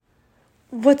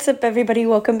What's up, everybody?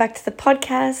 Welcome back to the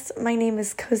podcast. My name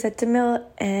is Cosette DeMille,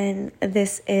 and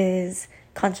this is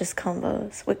Conscious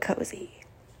Combos with Cozy.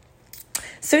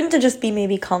 Soon to just be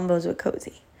maybe Combos with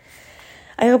Cozy.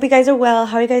 I hope you guys are well.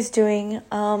 How are you guys doing?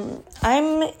 I'm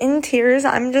in tears.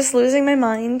 I'm just losing my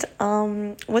mind.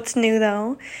 What's new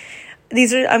though?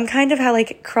 I'm kind of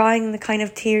crying the kind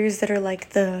of tears that are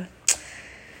like the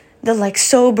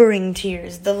sobering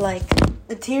tears,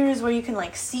 the tears where you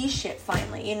can see shit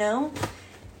finally, you know?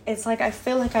 It's like I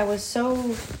feel like I was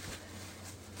so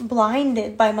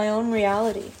blinded by my own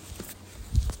reality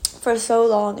for so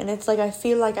long, and it's like I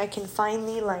feel like I can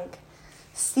finally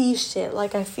see shit.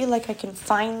 I feel like I can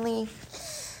finally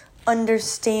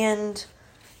understand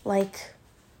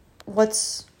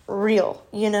what's real,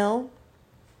 you know?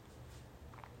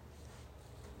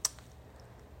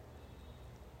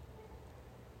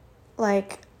 I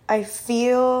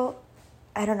feel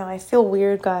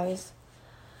weird, guys.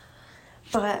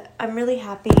 But I'm really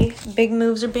happy. Big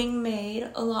moves are being made.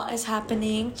 A lot is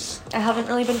happening. I haven't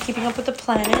really been keeping up with the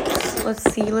planets. Let's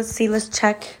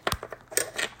check.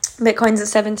 Bitcoin's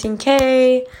at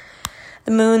 17K.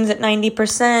 The moon's at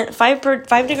 90%.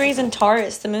 5 degrees in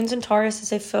Taurus. The moon's in Taurus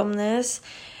as I film this.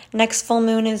 Next full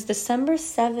moon is December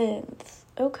 7th.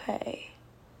 Okay.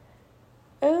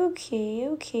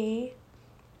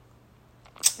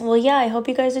 Well, yeah, I hope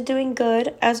you guys are doing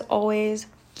good, as always.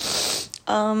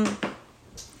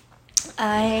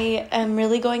 I am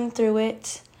really going through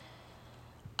it.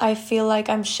 I feel like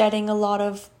I'm shedding a lot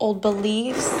of old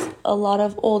beliefs, a lot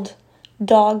of old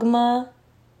dogma.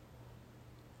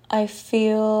 I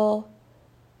feel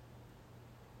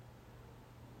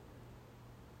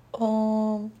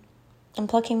I'm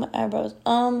plucking my eyebrows.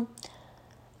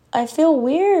 I feel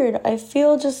weird. I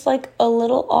feel just a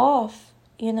little off,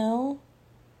 you know?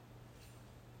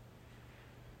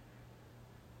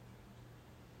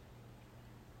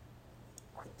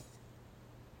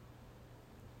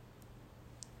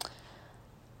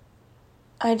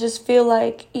 I just feel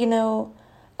I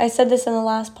said this in the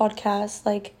last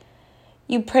podcast,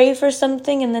 you pray for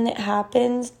something and then it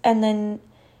happens and then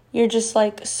you're just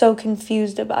so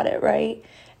confused about it, right?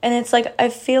 And it's I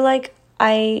feel like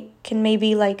I can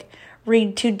maybe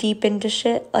read too deep into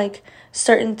shit,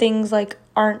 certain things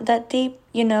aren't that deep,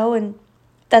 you know, and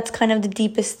that's kind of the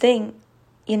deepest thing,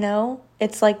 you know?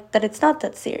 It's that it's not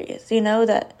that serious, you know,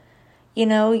 that, you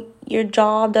know, your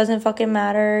job doesn't fucking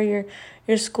matter, your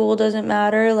school doesn't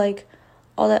matter,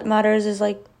 all that matters is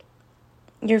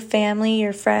your family,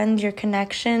 your friends, your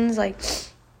connections,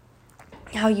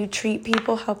 how you treat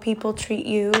people, how people treat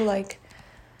you,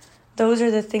 those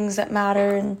are the things that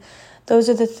matter, and those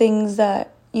are the things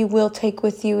that you will take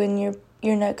with you in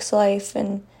your next life,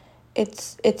 and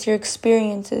it's your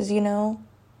experiences, you know?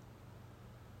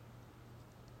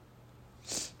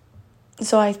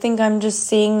 So I think I'm just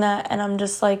seeing that, and I'm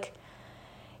just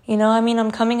you know, I mean,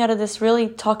 I'm coming out of this really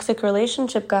toxic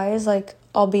relationship, guys.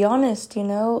 I'll be honest, you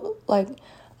know,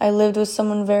 I lived with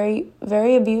someone very,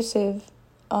 very abusive,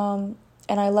 and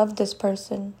I loved this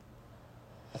person.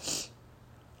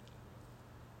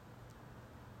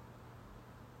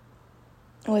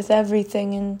 With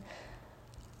everything, and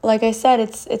like I said,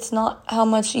 it's not how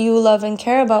much you love and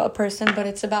care about a person, but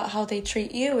it's about how they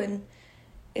treat you, and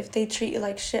if they treat you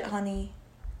like shit, honey,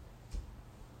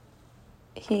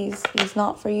 he's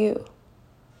not for you.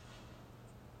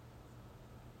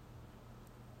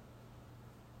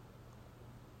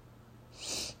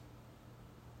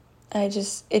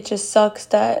 It just sucks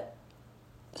that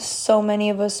so many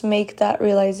of us make that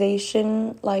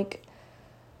realization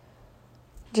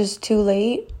just too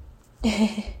late.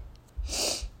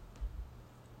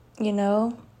 You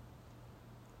know?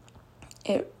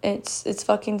 It's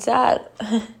fucking sad.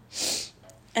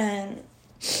 And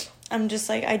I'm just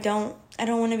I don't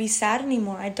want to be sad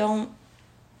anymore. I don't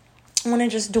want to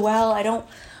just dwell. I don't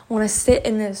want to sit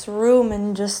in this room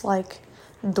and just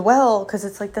dwell, because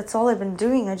it's that's all I've been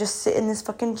doing. I just sit in this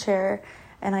fucking chair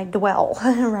and I dwell,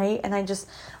 right? And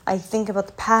I think about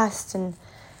the past and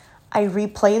I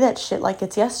replay that shit like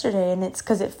it's yesterday, and it's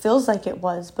because it feels like it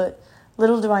was, but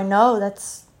little do I know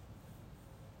that's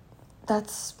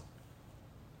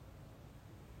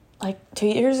 2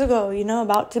 years ago, you know,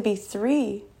 about to be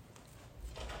 3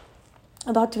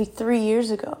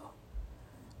 years ago.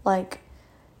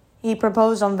 He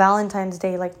proposed on Valentine's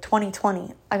Day,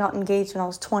 2020. I got engaged when I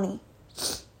was 20.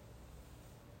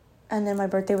 And then my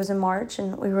birthday was in March,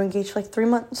 and we were engaged for 3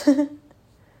 months.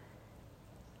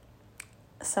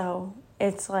 So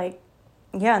it's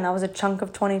yeah, and that was a chunk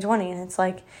of 2020. And it's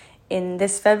in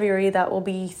this February, that will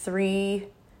be 3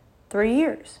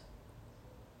 years.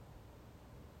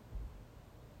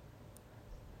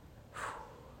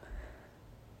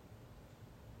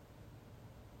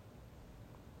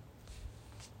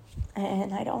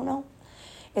 And I don't know.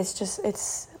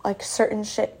 It's like certain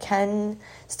shit can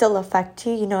still affect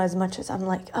you, as much as I'm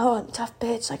like, oh, I'm a tough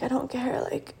bitch, like, I don't care,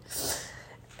 like,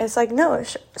 it's like, no,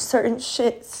 certain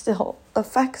shit still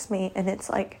affects me, and it's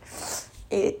like,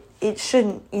 it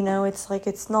shouldn't, it's like,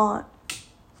 it's not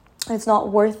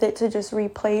worth it to just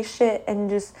replay shit and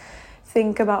just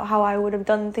think about how I would have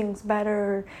done things better,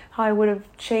 or how I would have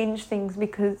changed things,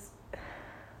 because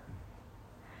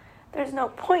there's no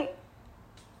point.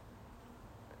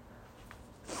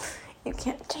 You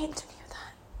can't change any of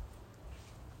that.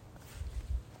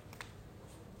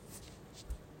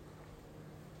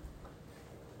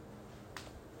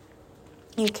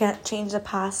 You can't change the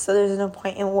past, so there's no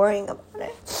point in worrying about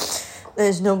it.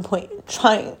 There's no point in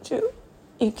trying to.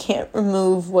 You can't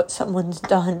remove what someone's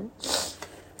done.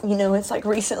 It's like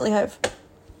recently I've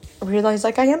realized,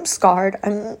 like, I am scarred.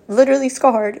 I'm literally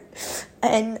scarred.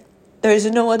 And there's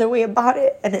no other way about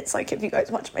it. And it's like, if you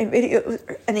guys watch my videos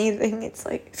or anything, it's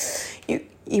like,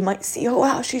 you might see, oh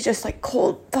wow, she's just like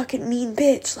cold fucking mean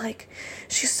bitch. Like,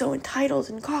 she's so entitled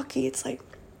and cocky. It's like,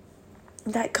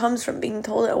 that comes from being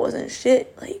told I wasn't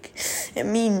shit. Like,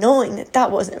 and me knowing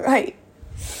that wasn't right.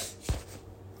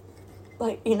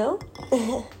 Like,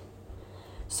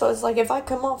 So it's like, if I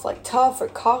come off like tough or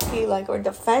cocky, like, or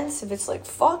defensive, it's like,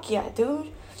 fuck yeah,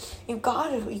 dude. You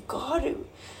gotta.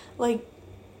 Like,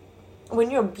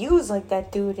 when you're abused like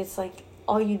that, dude, it's like,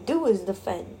 all you do is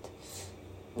defend.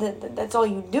 That's all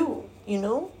you do,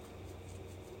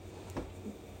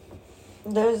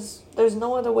 There's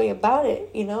no other way about it,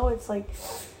 It's like,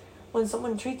 when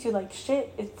someone treats you like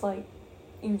shit, it's like,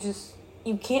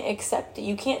 you can't accept it.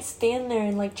 You can't stand there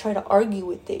and, like, try to argue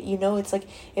with it, It's like,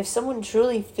 if someone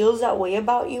truly feels that way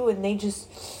about you and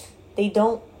they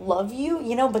don't love you,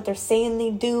 but they're saying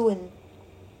they do, and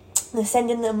they're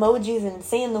sending the emojis and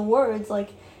saying the words,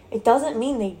 like, it doesn't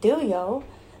mean they do, yo.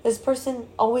 This person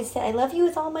always said, I love you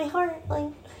with all my heart.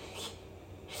 Like,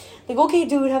 okay,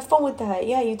 dude, have fun with that.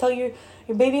 Yeah, you tell your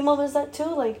baby mamas that too.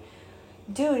 Like,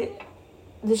 dude,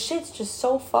 the shit's just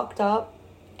so fucked up.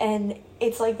 And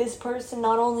it's like, this person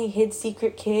not only hid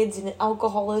secret kids and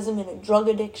alcoholism and a drug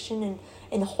addiction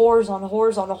and whores on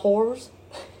whores on whores.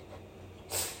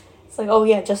 It's like, oh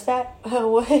yeah, just that?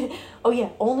 What? Oh yeah,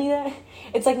 only that?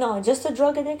 It's like, no, just a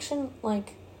drug addiction?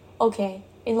 Like, okay,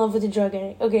 in love with the drug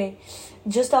addict. Okay,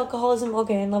 just alcoholism?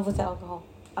 Okay, in love with the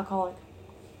alcoholic.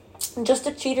 Just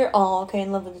a cheater? Oh, okay,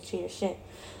 in love with the cheater. Shit.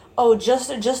 Oh, just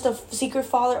a secret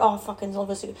father? Oh, fucking in love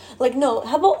with a secret. Like, no,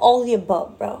 how about all the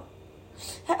above, bro?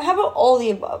 How about all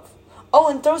the above? Oh,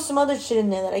 and throw some other shit in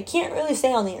there that I can't really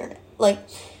say on the internet. Like,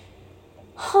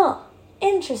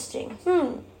 interesting.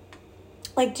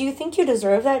 Like, do you think you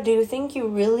deserve that? Do you think you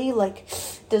really, like,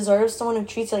 deserve someone who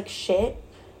treats you like shit?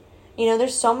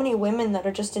 There's so many women that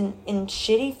are just in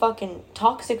shitty fucking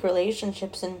toxic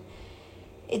relationships, and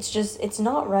it's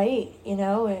not right, I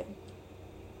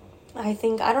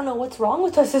don't know what's wrong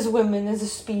with us as women, as a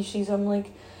species. I'm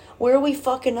like, where are we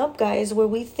fucking up, guys? Where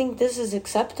we think this is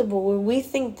acceptable, where we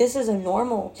think this is a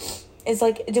normal. It's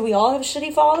like, do we all have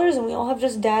shitty fathers, and we all have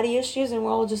just daddy issues, and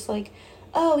we're all just like,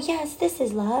 oh yes, this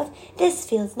is love, this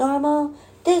feels normal,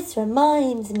 this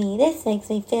reminds me, this makes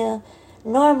me feel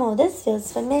normal, this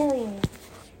feels familiar.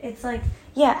 It's like,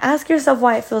 yeah, ask yourself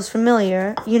why it feels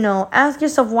familiar, ask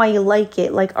yourself why you like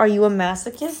it. Like, are you a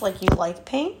masochist? Like, you like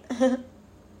pain?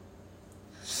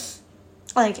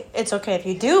 Like, it's okay if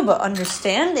you do, but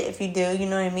understand it if you do, you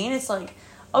know what I mean? It's like,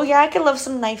 oh yeah, I could love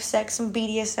some knife sex, some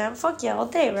BDSM, fuck yeah, all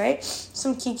day, right?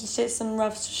 Some kinky shit, some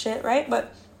rough shit, right?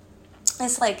 But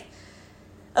it's like,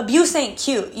 abuse ain't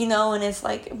cute, and it's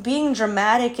like, being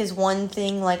dramatic is one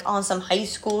thing, like, on some high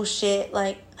school shit,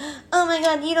 like, oh my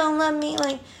god, you don't love me,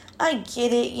 like, I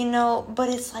get it, but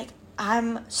it's like,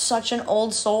 I'm such an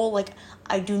old soul, like,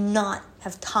 I do not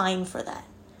have time for that.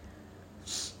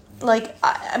 Like,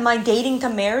 am I dating to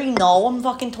marry? No, I'm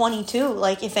fucking 22.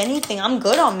 Like, if anything, I'm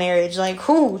good on marriage. Like,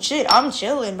 whoo, shit, I'm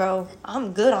chilling, bro.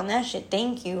 I'm good on that shit.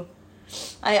 Thank you.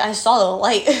 I saw the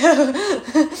light.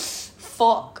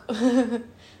 Fuck.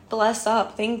 Bless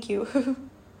up. Thank you.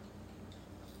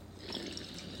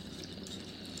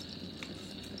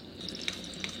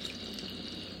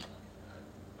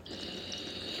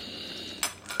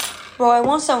 Bro, I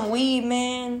want some weed,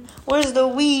 man. Where's the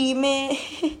weed, man?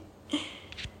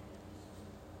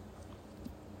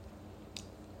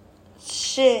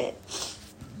 Shit.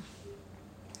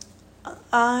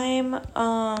 I'm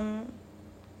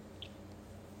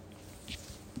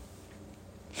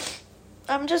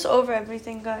just over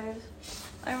everything, guys.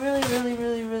 I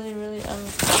really am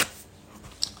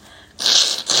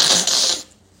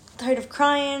tired of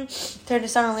crying, tired of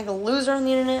sounding like a loser on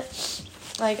the internet.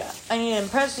 Like, I need to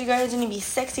impress you guys. I need to be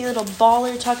sexy little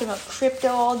baller talking about crypto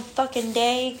all fucking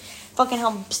day. Fucking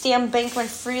how Sam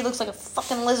Bankman-Fried looks like a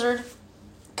fucking lizard.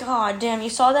 God damn,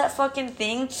 you saw that fucking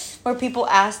thing where people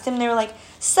asked him, they were like,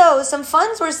 so, some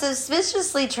funds were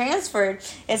suspiciously transferred.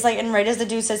 It's like, and right as the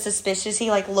dude says suspicious,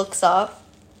 he, like, looks up.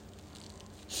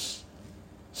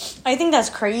 I think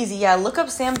that's crazy. Yeah, look up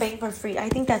Sam Bankman-Fried. I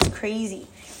think that's crazy.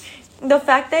 The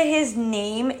fact that his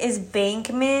name is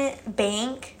Bankman.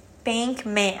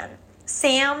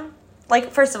 Sam,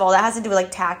 like, first of all, that has to do with,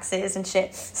 like, taxes and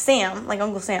shit. Sam, like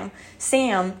Uncle Sam.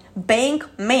 Sam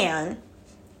Bankman.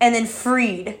 And then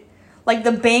Fried. Like, the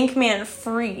Bankman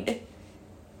Fried.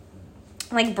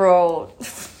 Like, bro.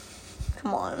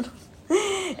 Come on.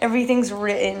 Everything's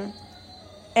written.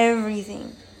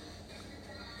 Everything.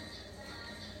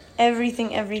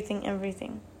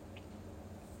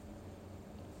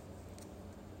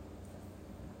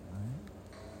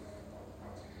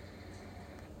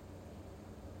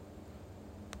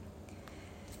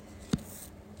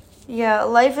 Yeah,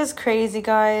 life is crazy,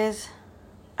 guys.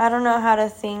 I don't know how to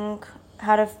think,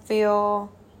 how to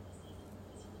feel.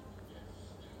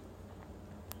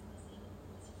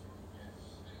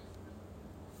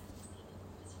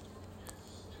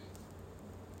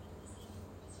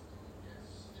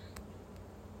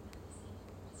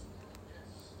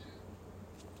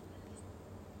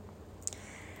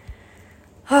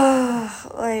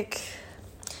 Like,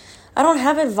 I don't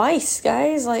have advice,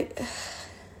 guys. Like,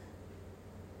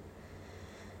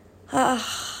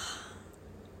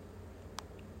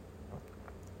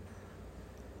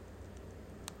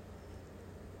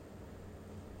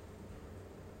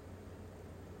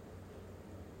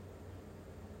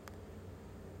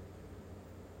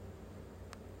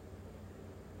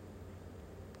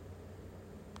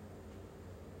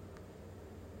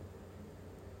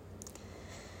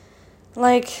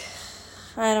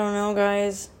 I don't know,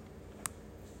 guys.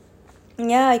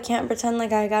 Yeah, I can't pretend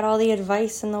like I got all the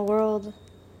advice in the world.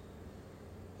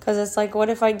 Because it's like, what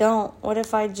if I don't? What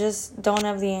if I just don't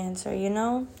have the answer, you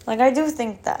know? Like, I do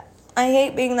think that. I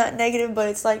hate being that negative, but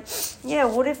it's like, yeah,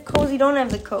 what if Cozy don't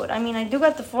have the code? I mean, I do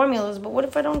got the formulas, but what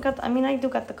if I don't got I do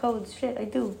got the codes. Shit, I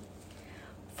do.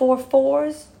 4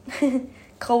 4s,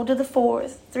 code to the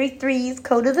 4th. 3 3s,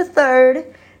 code to the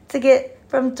 3rd. To get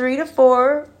from 3 to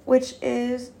 4, which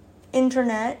is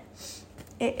internet,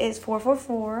 it is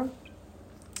 444.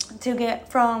 To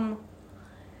get from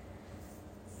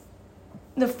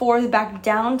the 4th back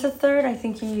down to 3rd, I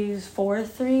think you use 4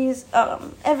 3s.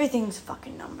 Everything's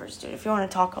fucking numbers, dude. If you want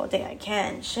to talk all day, I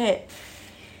can. Shit.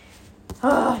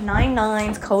 9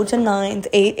 9s, code to 9th.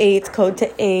 8 8s, code to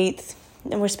 8th.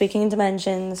 And we're speaking in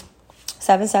dimensions.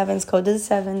 7 7s, code to the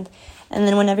 7th. And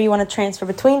then whenever you want to transfer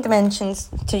between dimensions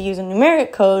to use a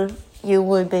numeric code, you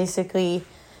would basically,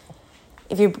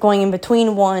 if you're going in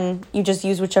between one, you just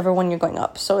use whichever one you're going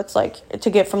up. So it's like, to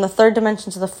get from the 3rd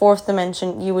dimension to the 4th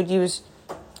dimension, you would use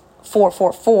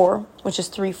 444, which is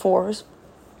 3 4s.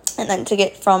 And then to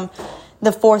get from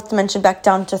the 4th dimension back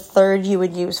down to 3rd, you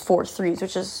would use 4 3s,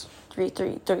 which is 3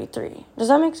 3 3 3. Does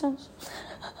that make sense?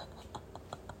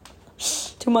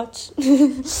 Too much.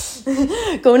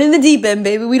 Going in the deep end,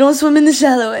 baby. We don't swim in the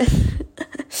shallow end.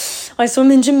 I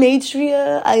swim in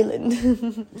Gematria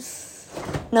Island.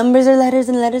 Numbers are letters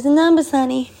and letters are numbers,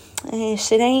 honey.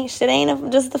 Shit ain't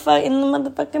just the fucking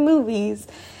motherfucking movies.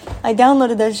 I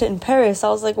downloaded that shit in Paris. I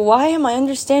was like, why am I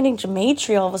understanding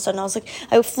Gematria all of a sudden? I was like,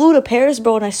 I flew to Paris,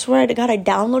 bro, and I swear to God, I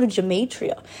downloaded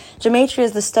Gematria. Gematria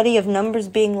is the study of numbers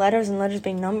being letters and letters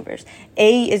being numbers.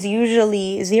 A is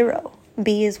usually 0.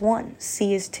 B is 1.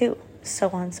 C is 2. So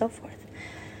on and so forth.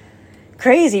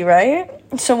 Crazy, right?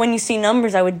 So when you see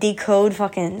numbers, I would decode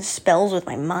fucking spells with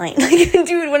my mind. Like,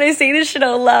 dude, when I say this shit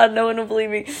out loud, no one will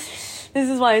believe me. This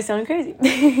is why I sound crazy.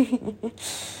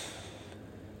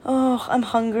 Oh, I'm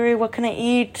hungry. What can I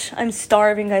eat? I'm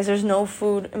starving, guys. There's no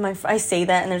food in my... I say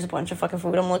that, and there's a bunch of fucking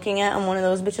food I'm looking at. I'm one of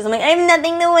those bitches. I'm like, I have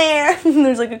nothing to wear.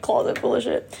 There's like a closet full of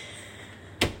shit.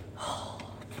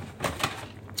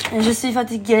 I'm just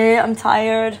fatigué. I'm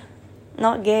tired.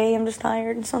 Not gay. I'm just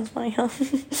tired. It sounds funny, huh?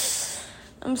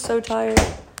 I'm so tired.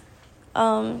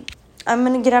 I'm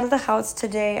gonna get out of the house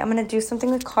today. I'm gonna do something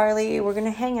with Carly. We're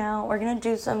gonna hang out. We're gonna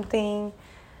do something.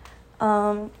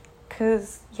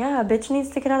 Cause yeah, a bitch needs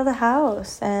to get out of the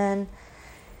house, and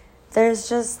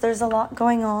there's a lot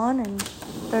going on, and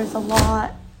there's a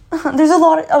lot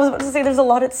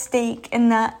at stake,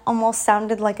 and that almost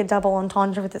sounded like a double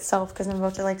entendre with itself, because I'm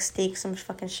about to like stake some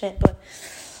fucking shit, but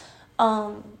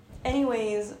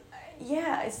anyways,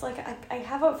 yeah, it's like I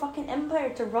have a fucking empire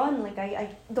to run. Like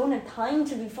I don't have time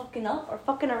to be fucking up or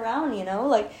fucking around, you know?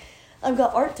 Like I've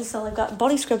got art to sell. I've got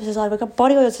body scrubs to sell. I've got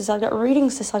body oils to sell. I've got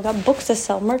readings to sell. I've got books to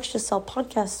sell, merch to sell,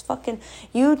 podcasts, fucking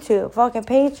YouTube, fucking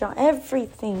Patreon,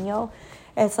 everything, yo.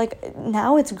 It's like,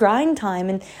 now it's grind time,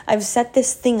 and I've set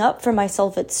this thing up for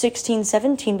myself at 16,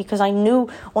 17 because I knew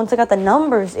once I got the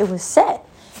numbers, it was set.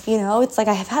 You know, it's like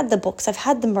I have had the books, I've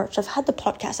had the merch, I've had the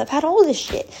podcast, I've had all this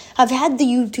shit. I've had the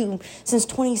YouTube since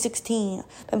 2016.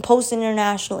 Been posting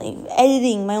internationally,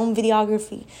 editing my own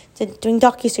videography, doing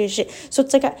docuseries shit. So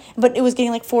it's like, but it was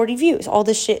getting like 40 views, all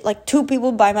this shit. Like 2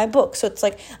 people buy my book. So it's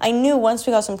like, I knew once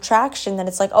we got some traction that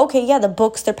it's like, okay, yeah, the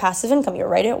books, they're passive income. You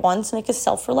write it once and it can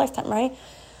sell for a lifetime, right?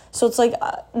 So it's like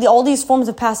all these forms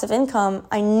of passive income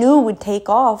I knew would take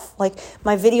off. Like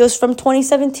my videos from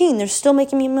 2017, they're still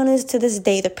making me money to this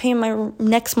day. They're paying my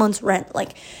next month's rent.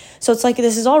 Like, so it's like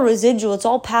this is all residual. It's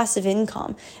all passive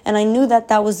income. And I knew that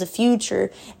that was the future.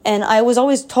 And I was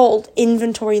always told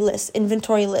inventory lists,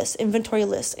 inventory lists, inventory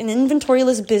lists. An inventory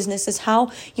list business is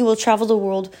how you will travel the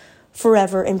world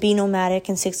forever and be nomadic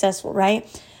and successful, right?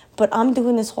 But I'm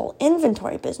doing this whole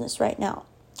inventory business right now.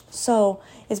 So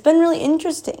it's been really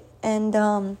interesting, and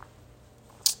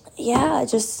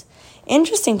just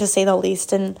interesting to say the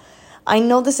least. And I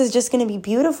know this is just going to be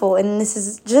beautiful, and this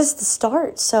is just the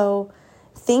start. So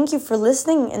thank you for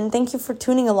listening, and thank you for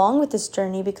tuning along with this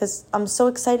journey, because I'm so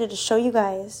excited to show you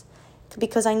guys,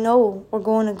 because I know we're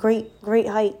going to great, great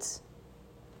heights.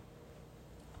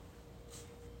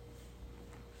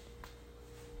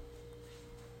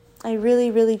 I really,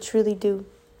 really, truly do.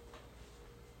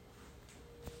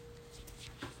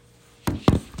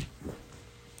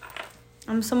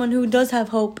 I'm someone who does have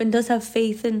hope and does have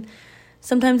faith, and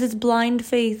sometimes it's blind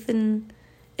faith and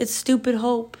it's stupid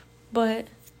hope, but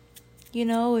you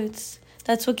know,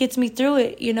 that's what gets me through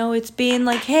it. You know, it's being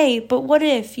like, hey, but what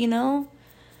if, you know?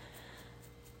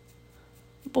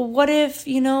 But what if,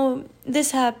 you know,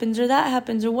 this happens or that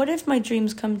happens, or what if my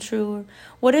dreams come true, or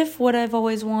what if what I've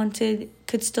always wanted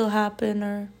could still happen,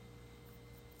 or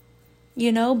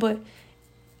you know, but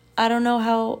I don't know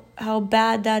how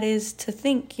bad that is to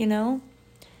think, you know?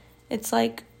 It's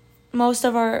like most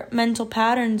of our mental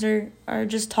patterns are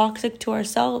just toxic to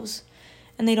ourselves,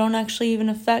 and they don't actually even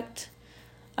affect,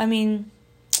 I mean,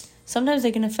 sometimes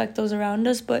they can affect those around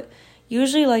us, but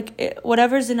usually like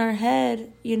whatever's in our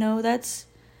head, you know, that's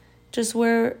just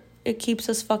where it keeps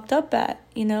us fucked up at,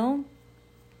 you know?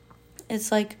 It's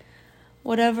like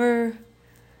whatever,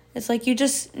 it's like you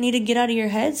just need to get out of your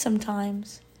head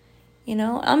sometimes, you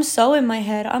know? I'm so in my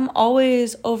head. I'm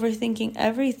always overthinking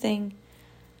everything.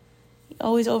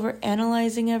 Always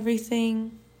overanalyzing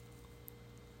everything,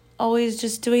 always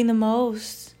just doing the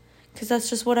most, because that's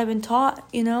just what I've been taught,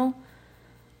 you know?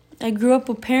 I grew up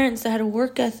with parents that had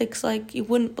work ethics like you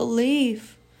wouldn't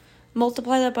believe.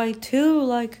 Multiply that by 2,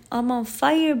 like, I'm on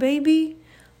fire, baby,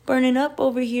 burning up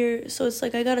over here. So it's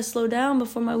like I gotta slow down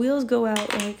before my wheels go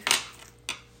out, like,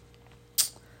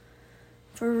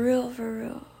 for real, for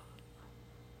real.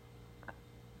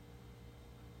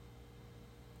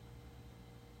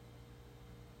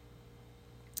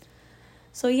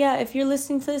 So yeah, if you're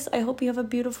listening to this, I hope you have a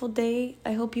beautiful day.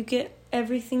 I hope you get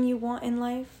everything you want in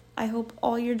life. I hope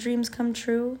all your dreams come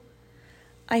true.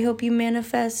 I hope you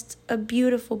manifest a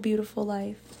beautiful, beautiful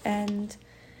life, and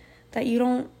that you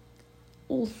don't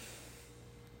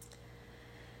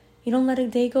let a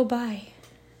day go by,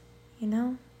 you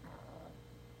know?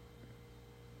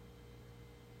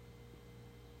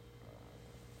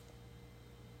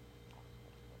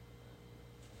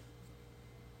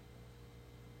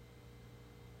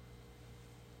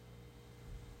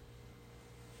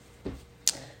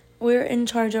 We're in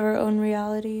charge of our own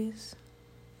realities.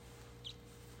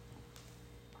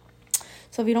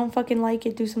 So if you don't fucking like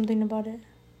it, do something about it.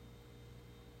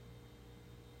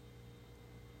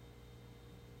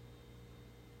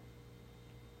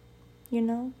 You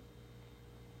know?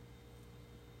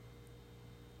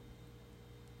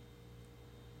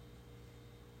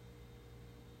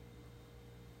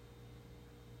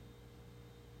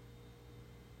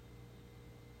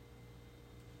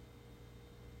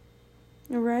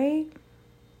 Right?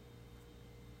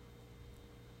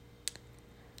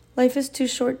 Life is too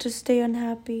short to stay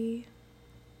unhappy.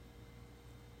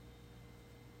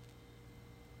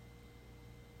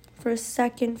 For a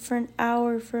second, for an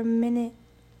hour, for a minute.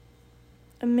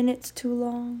 A minute's too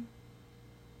long.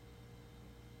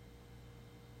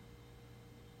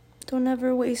 Don't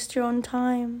ever waste your own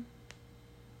time.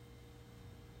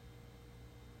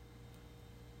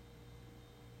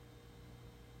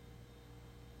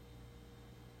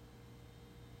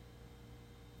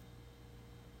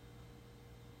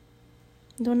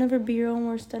 Don't ever be your own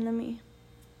worst enemy.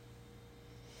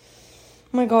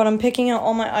 my god, I'm picking out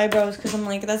all my eyebrows because I'm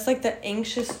like, that's like the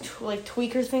anxious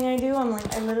tweaker thing I do. I'm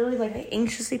like, I literally I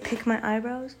anxiously pick my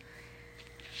eyebrows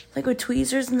like with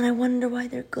tweezers, and then I wonder why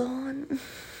they're gone.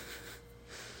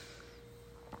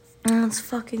 Oh, it's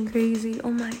fucking crazy. Oh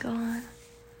my god,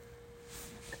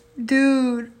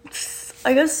 dude,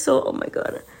 oh my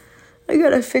god, I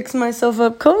gotta fix myself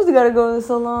up. Cole's gotta go to the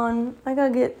salon. I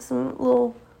gotta get some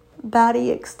little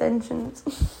baddie extensions.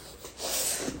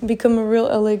 Become a real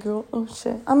LA girl. Oh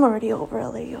shit, I'm already over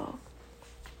LA, y'all.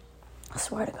 I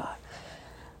swear to God,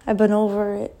 I've been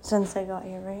over it since I got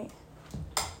here, right?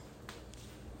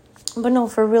 But no,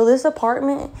 for real, this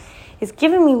apartment is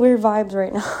giving me weird vibes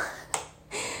right now.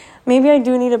 Maybe I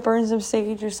do need to burn some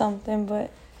sage or something,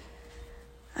 but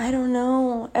I don't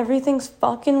know. Everything's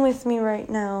fucking with me right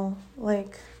now.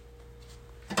 Like,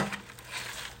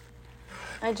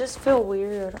 I just feel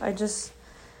weird.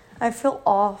 I feel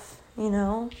off, you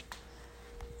know?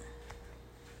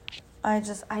 I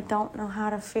don't know how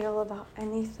to feel about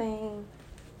anything.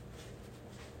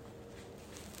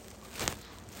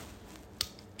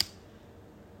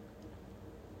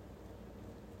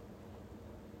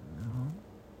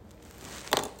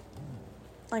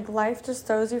 Like, life just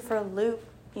throws you for a loop,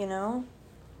 you know?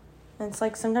 And it's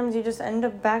like sometimes you just end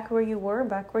up back where you were,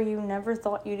 back where you never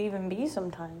thought you'd even be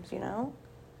sometimes, you know?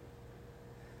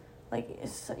 Like,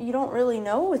 you don't really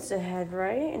know what's ahead,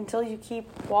 right? Until you keep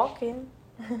walking.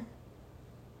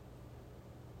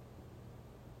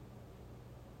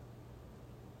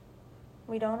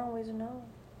 We don't always know.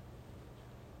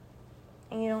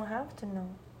 And you don't have to know.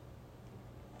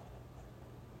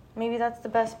 Maybe that's the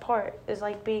best part, is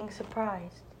like being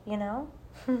surprised, you know?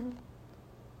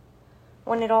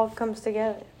 When it all comes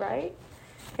together, right?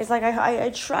 It's like I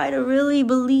try to really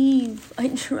believe. I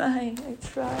try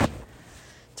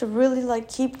to really like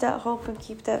keep that hope and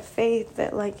keep that faith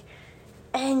that like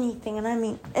anything, and I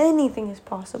mean anything, is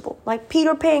possible. Like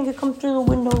Peter Pan could come through the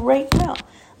window right now.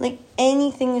 Like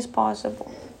anything is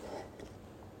possible.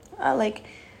 I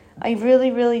really,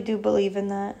 really do believe in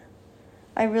that.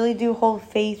 I really do hold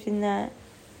faith in that.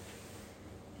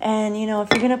 And, you know, if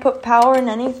you're going to put power in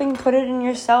anything, put it in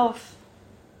yourself.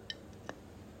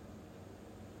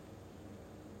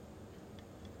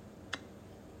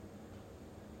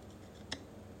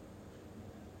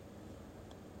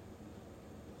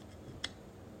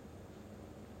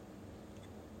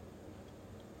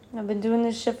 I've been doing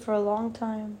this shit for a long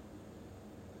time.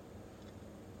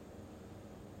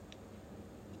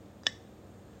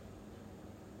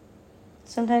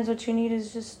 Sometimes what you need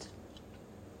is just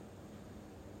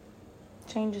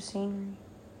change of scenery.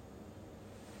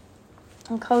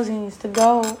 And Cozy needs to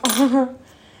go.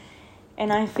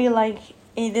 And I feel like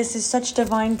this is such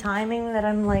divine timing that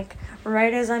I'm like,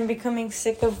 right as I'm becoming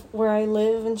sick of where I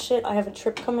live and shit, I have a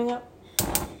trip coming up.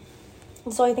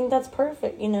 And so I think that's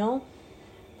perfect, you know?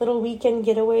 Little weekend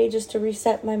getaway just to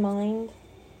reset my mind.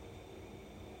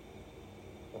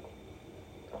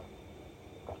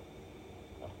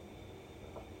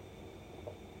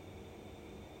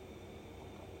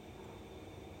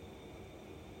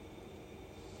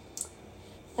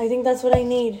 I think that's what I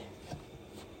need.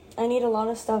 I need a lot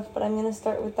of stuff, but I'm going to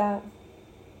start with that.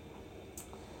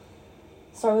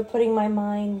 Start with putting my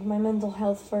mind, my mental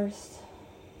health first.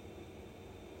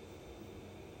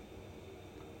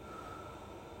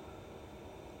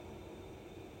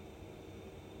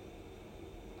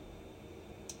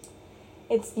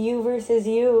 It's you versus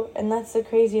you, and that's the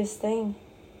craziest thing.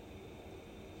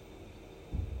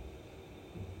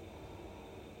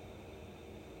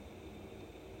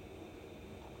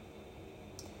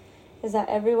 Is that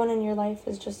everyone in your life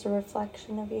is just a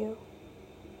reflection of you.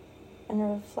 And a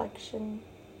reflection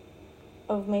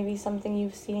of maybe something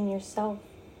you see in yourself.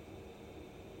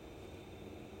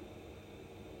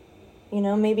 You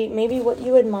know, maybe what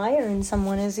you admire in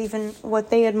someone is even what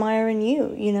they admire in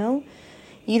you, you know?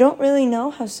 You don't really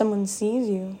know how someone sees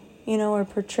you, you know, or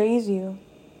portrays you.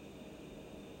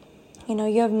 You know,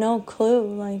 you have no clue,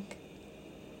 like.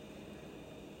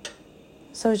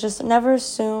 So just never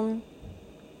assume.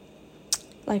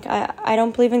 Like, I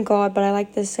don't believe in God, but I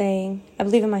like this saying. I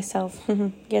believe in myself.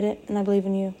 Get it? And I believe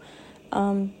in you.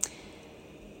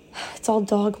 It's all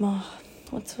dogma.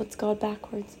 What's God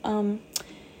backwards?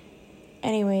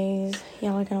 Anyways,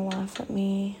 y'all are gonna laugh at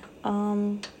me.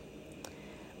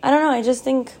 I don't know. I just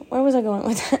think, where was I going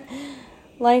with that?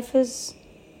 Life is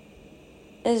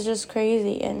just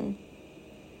crazy, and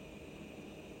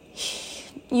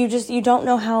you don't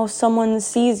know how someone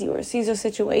sees you or sees a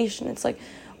situation. It's like,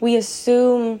 we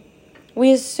assume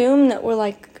that we're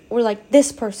like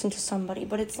this person to somebody,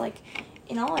 but it's like,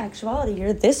 in all actuality,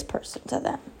 you're this person to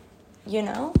them, you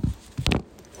know?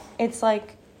 it's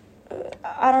like,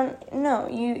 I don't know,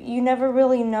 you never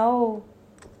really know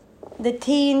the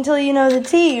tea until you know the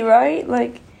tea, right?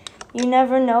 Like, you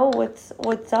never know what's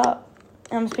up.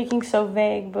 I'm speaking so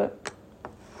vague, but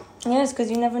yes, because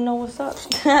you never know what's up.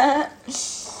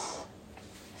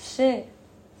 Shit.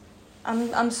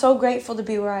 I'm so grateful to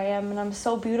be where I am, and I'm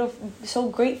so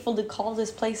grateful to call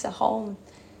this place a home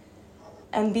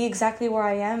and be exactly where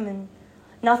I am. And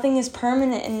nothing is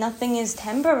permanent and nothing is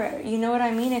temporary. You know what I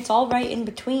mean? It's all right in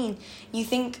between. You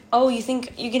think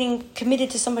you're getting committed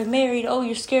to somebody, married. Oh,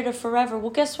 you're scared of forever. Well,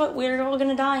 guess what? We're all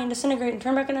gonna die and disintegrate and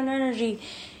turn back into energy.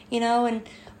 You know, and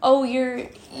oh, you're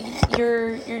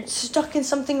stuck in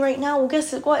something right now. Well,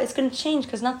 guess what? It's gonna change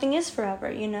because nothing is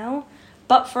forever. You know.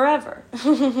 But forever.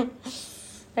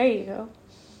 There you go.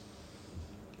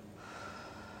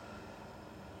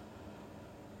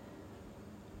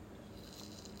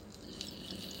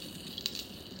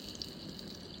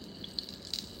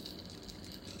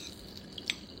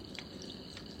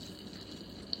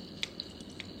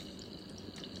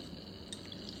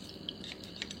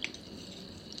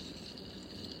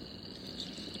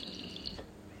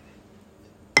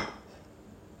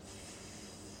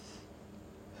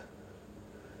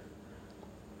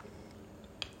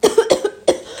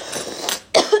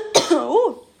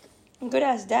 Good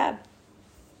ass dab.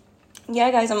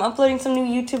 Yeah, guys, I'm uploading some new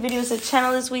YouTube videos to the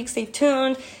channel this week. Stay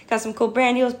tuned. Got some cool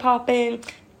brand deals popping.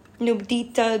 New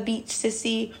Dita Beach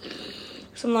Sissy.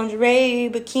 Some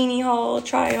lingerie, bikini haul,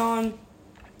 try on.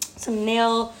 Some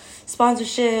nail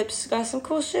sponsorships. Got some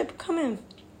cool shit coming.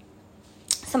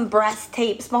 Some breast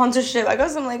tape sponsorship. I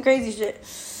got some like crazy shit.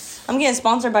 I'm getting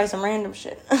sponsored by some random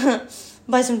shit.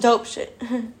 By some dope shit.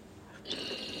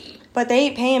 But they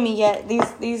ain't paying me yet.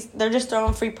 These they're just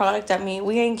throwing free product at me.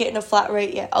 We ain't getting a flat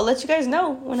rate yet. I'll let you guys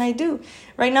know when I do.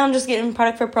 Right now I'm just getting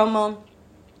product for promo.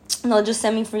 And they'll just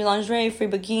send me free lingerie, free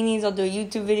bikinis. I'll do a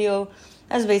YouTube video.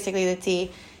 That's basically the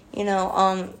tea. You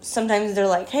know, sometimes they're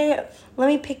like, hey, let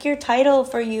me pick your title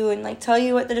for you and like tell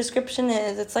you what the description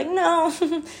is. It's like, no,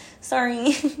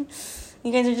 sorry.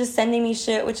 You guys are just sending me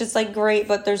shit, which is like great,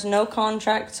 but there's no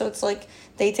contract. So it's like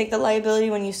they take the liability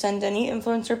when you send any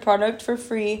influencer product for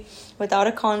free without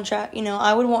a contract. You know,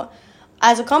 I would want,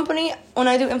 as a company, when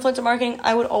I do influencer marketing,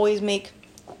 I would always make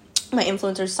my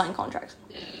influencers sign contracts.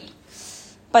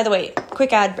 By the way,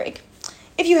 quick ad break.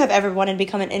 If you have ever wanted to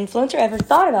become an influencer, ever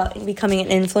thought about becoming an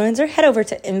influencer, head over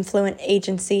to Influent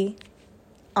Agency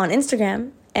on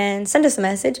Instagram and send us a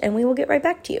message and we will get right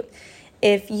back to you.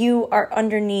 If you are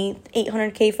underneath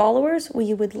 800K followers,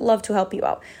 we would love to help you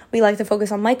out. We like to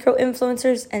focus on micro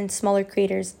influencers and smaller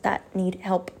creators that need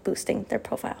help boosting their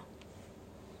profile.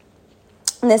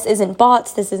 And this isn't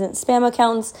bots, this isn't spam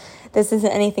accounts, this isn't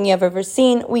anything you've ever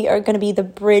seen. We are going to be the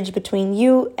bridge between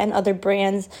you and other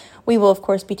brands. We will, of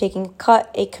course, be taking a cut,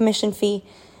 a commission fee,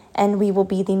 and we will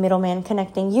be the middleman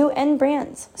connecting you and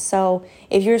brands. So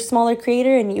if you're a smaller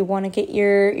creator and you want to get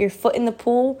your foot in the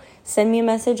pool, send me a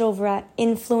message over at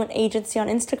Influent Agency on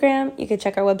Instagram. You can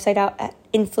check our website out at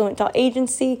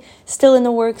influent.agency. Still in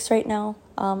the works right now.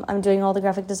 I'm doing all the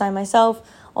graphic design myself,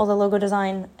 all the logo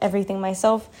design, everything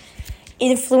myself.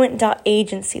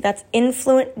 Influent.agency. That's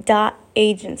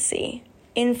influent.agency.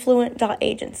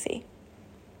 Influent.agency.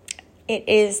 It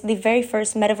is the very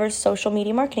first metaverse social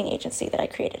media marketing agency that I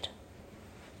created.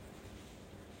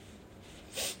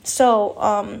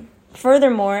 So,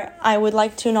 furthermore, I would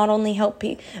like to not only help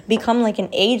become like an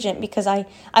agent, because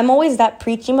I'm always that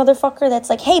preachy motherfucker that's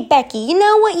like, hey, Becky, you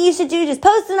know what you should do? Just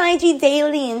post an IG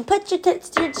daily and put your tits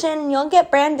to your chin and you'll get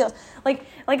brand deals. Like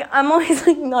I'm always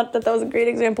like, not that was a great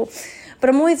example, but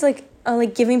I'm always like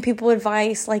giving people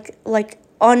advice, like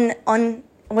on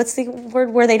what's the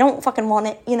word, where they don't fucking want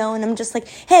it, you know, and I'm just like,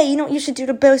 hey, you know what you should do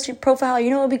to boost your profile? You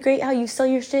know, it would be great how you sell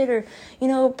your shit, or, you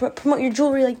know, promote your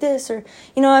jewelry like this, or,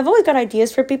 you know, I've always got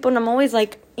ideas for people, and I'm always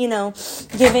like, you know,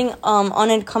 giving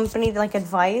unaccompanied like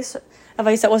advice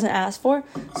that wasn't asked for.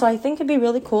 So I think it'd be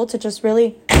really cool to just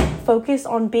really focus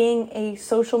on being a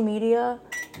social media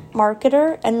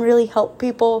marketer and really help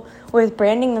people with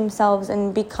branding themselves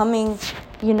and becoming,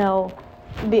 you know,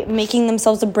 making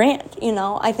themselves a brand. You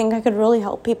know, I think I could really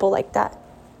help people like that,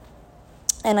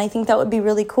 and I think that would be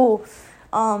really cool.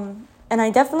 And I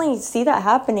definitely see that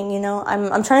happening. You know,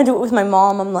 I'm trying to do it with my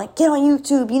mom. I'm like, get on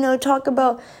YouTube, you know, talk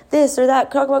about this or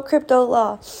that, talk about crypto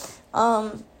law.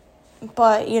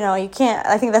 But, you know, you can't.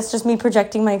 I think that's just me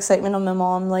projecting my excitement on my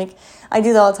mom. Like, I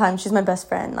do that all the time. She's my best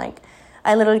friend. Like,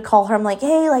 I literally call her. I'm like,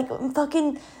 hey, like,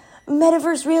 fucking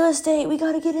metaverse real estate, we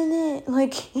gotta get in it.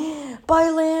 Like,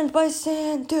 buy land, buy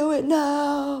sand, do it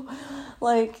now.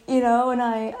 Like, you know, and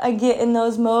I get in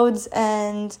those modes,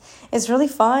 and it's really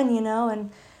fun, you know.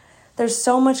 And there's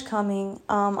so much coming.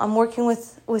 I'm working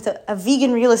with a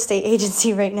vegan real estate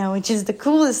agency right now, which is the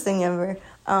coolest thing ever.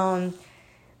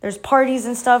 There's parties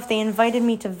and stuff. They invited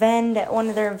me to vend at one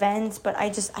of their events, but I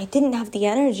didn't have the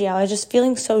energy. I was just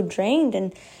feeling so drained,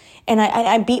 and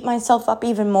I beat myself up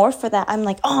even more for that. I'm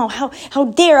like, oh, how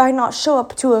dare I not show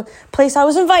up to a place I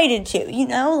was invited to, you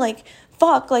know? Like,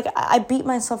 fuck, like, I beat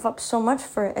myself up so much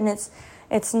for it, and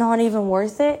it's not even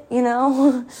worth it, you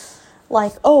know?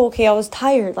 Like, oh, okay, I was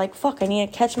tired. Like, fuck, I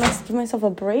need to give myself a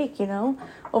break, you know?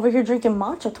 Over here drinking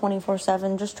matcha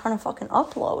 24/7, just trying to fucking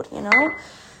upload, you know?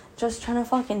 Just trying to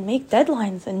fucking make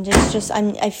deadlines, and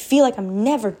I feel like I'm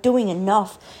never doing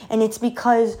enough. And it's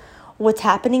because what's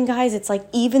happening, guys, it's like,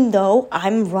 even though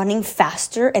I'm running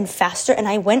faster and faster, and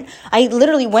I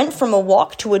literally went from a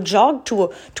walk to a jog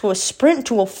to a sprint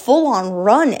to a full-on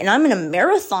run, and I'm in a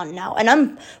marathon now, and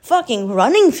I'm fucking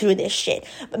running through this shit.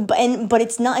 But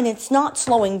it's not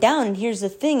slowing down. And here's the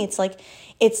thing, it's like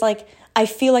I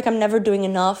feel like I'm never doing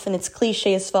enough, and it's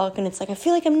cliche as fuck, and it's like, I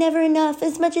feel like I'm never enough.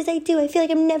 As much as I do, I feel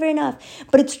like I'm never enough.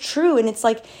 But it's true, and it's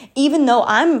like, even though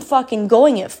I'm fucking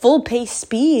going at full pace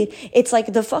speed, it's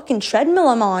like the fucking treadmill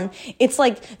I'm on. It's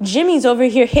like Jimmy's over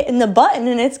here hitting the button,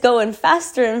 and it's going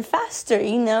faster and faster,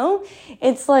 you know?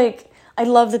 It's like, I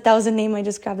love that was a name I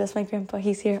just grabbed. That's my grandpa.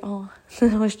 He's here. Oh,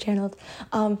 that was channeled.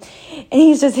 And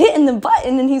he's just hitting the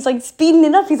button, and he's like speeding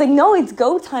it up. He's like, no, it's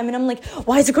go time. And I'm like,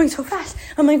 why is it going so fast?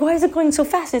 I'm like, why is it going so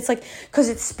fast? It's like, because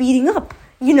it's speeding up,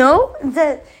 you know?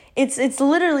 That it's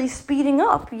literally speeding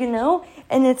up, you know?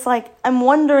 And it's like, I'm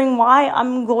wondering why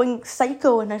I'm going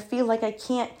psycho, and I feel like I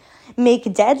can't make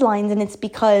deadlines. And it's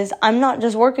because I'm not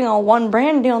just working on one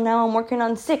brand deal now. I'm working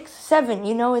on 6, 7,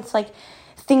 you know? It's like,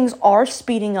 things are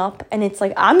speeding up, and it's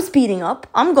like, I'm speeding up.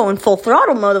 I'm going full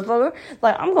throttle, motherfucker.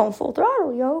 Like, I'm going full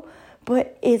throttle, yo.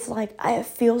 But it's like, it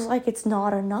feels like it's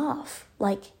not enough.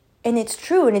 Like, and it's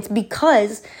true, and it's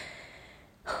because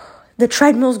the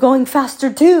treadmill's going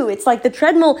faster too. It's like the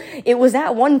treadmill, it was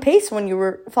at one pace when you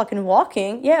were fucking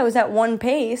walking. Yeah, it was at one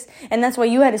pace, and that's why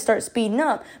you had to start speeding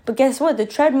up. But guess what? The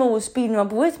treadmill was speeding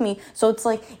up with me. So it's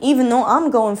like, even though I'm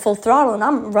going full throttle and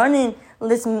I'm running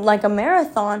this like a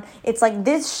marathon, it's like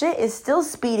this shit is still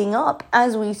speeding up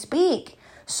as we speak.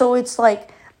 So it's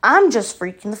like, I'm just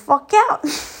freaking the fuck out.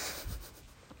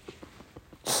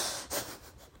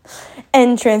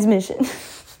 End transmission.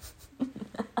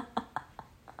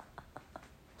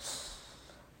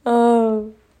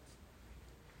 Oh.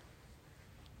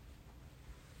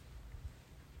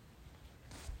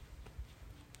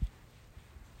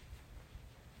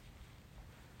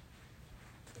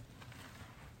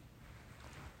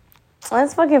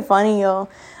 That's fucking funny, yo.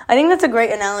 I think that's a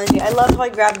great analogy. I love how I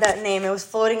grabbed that name. It was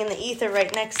floating in the ether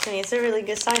right next to me. It's a really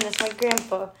good sign. That's my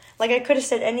grandpa. Like, I could have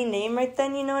said any name right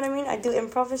then, you know what I mean? I do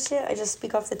improv and shit. I just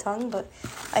speak off the tongue, but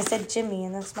I said Jimmy,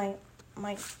 and that's my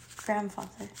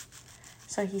grandfather.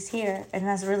 So he's here, and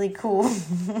that's really cool.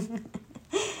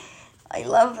 I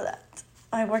love that.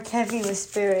 I work heavy with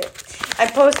spirit. I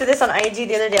posted this on IG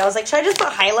the other day. I was like, should I just put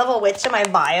high level witch in my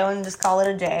bio and just call it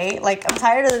a day? Like, I'm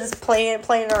tired of just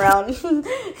playing around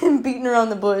and beating around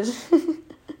the bush.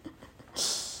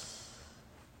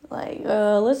 Like,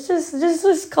 let's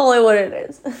just call it what it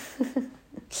is.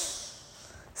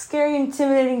 Scary,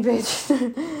 intimidating bitch.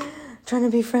 Trying to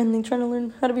be friendly, trying to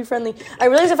learn how to be friendly. I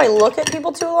realize if I look at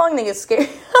people too long, they get scared.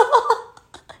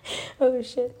 Oh,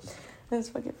 shit. That's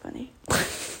fucking funny.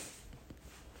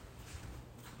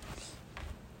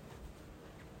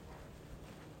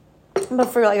 But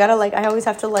for, like, I always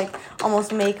have to, like,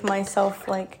 almost make myself,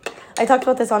 like, I talked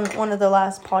about this on one of the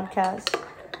last podcasts,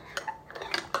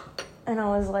 and I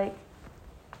was like,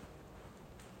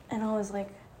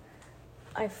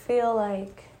 I feel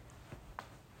like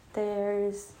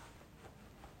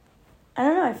I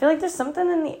don't know, I feel like there's something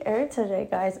in the air today,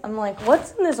 guys. I'm like,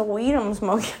 what's in this weed I'm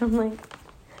smoking? I'm like,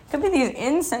 could be these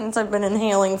incense I've been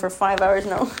inhaling for 5 hours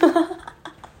now.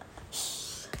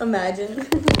 Imagine.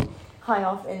 High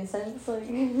off incense, like.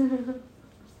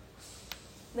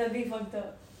 That'd be fucked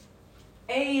up.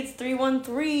 Hey, it's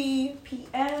 3:13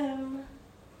 p.m.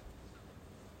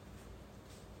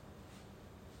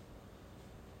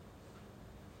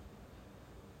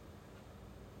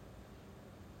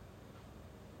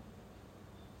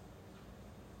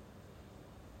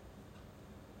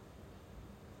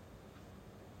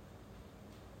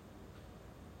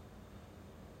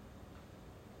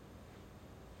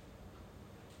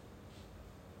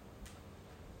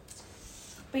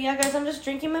 But yeah, guys, I'm just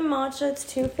drinking my matcha. It's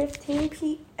 2:15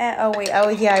 p.m. Oh, wait. Oh,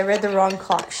 yeah, I read the wrong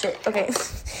clock. Shit. Okay.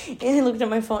 And I looked at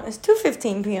my phone. It's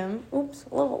 2:15 p.m. Oops.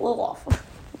 A little off.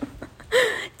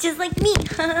 Just like me.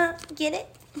 Get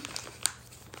it?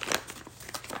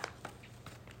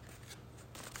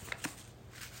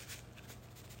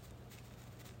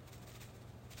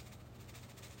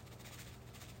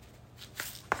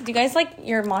 Do you guys like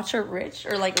your matcha rich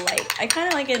or like light? I kind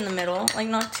of like it in the middle, like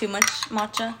not too much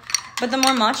matcha. But the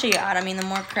more matcha you add, the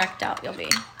more cracked out you'll be.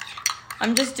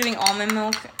 I'm just doing almond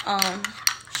milk,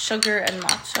 sugar, and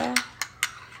matcha.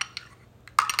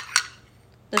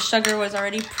 The sugar was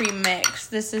already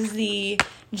pre-mixed. This is the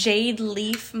Jade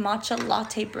Leaf Matcha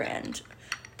Latte brand.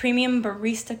 Premium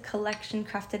Barista Collection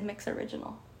Crafted Mix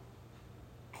Original.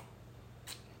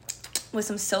 With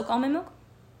some silk almond milk.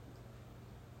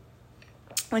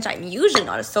 Which I'm usually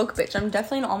not a silk bitch. I'm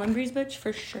definitely an almond breeze bitch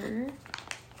for sure.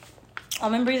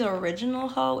 Almond breeze original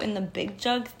ho in the big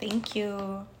jug. Thank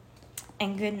you.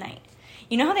 And good night.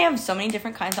 You know how they have so many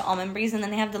different kinds of almond breeze, and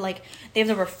then they have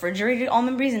the refrigerated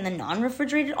almond breeze and the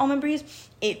non-refrigerated almond breeze.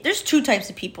 There's two types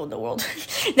of people in the world.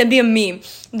 That'd be a meme.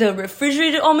 The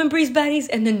refrigerated almond breeze baddies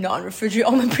and the non-refrigerated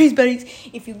almond breeze baddies.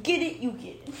 If you get it, you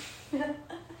get it.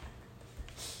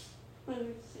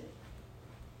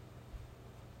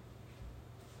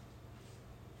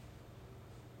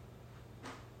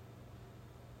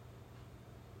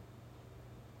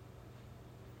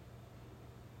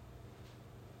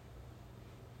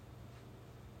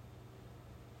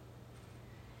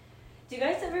 Do you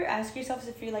guys ever ask yourselves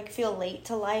if you, feel late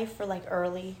to life or,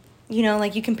 early? You know,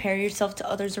 you compare yourself to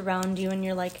others around you and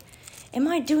you're like, am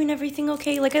I doing everything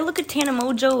okay? I look at Tana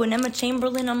Mojo and Emma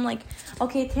Chamberlain. I'm like,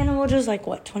 okay, Tana Mojo's,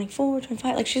 24,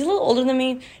 25? She's a little older than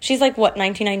me. She's,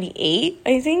 1998,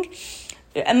 I think?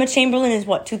 Emma Chamberlain is,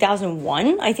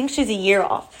 2001? I think she's a year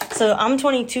off. So I'm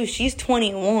 22. She's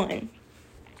 21.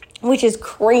 Which is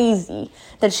crazy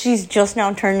that she's just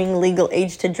now turning legal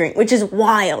age to drink, which is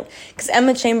wild. Because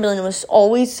Emma Chamberlain was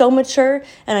always so mature,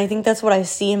 and I think that's what I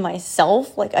see in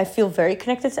myself. I feel very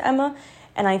connected to Emma,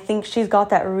 and I think she's got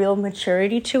that real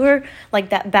maturity to her.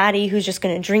 That baddie who's just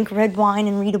going to drink red wine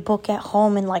and read a book at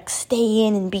home and, stay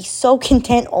in and be so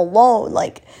content alone.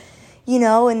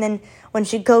 And then when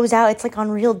she goes out, it's,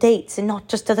 on real dates and not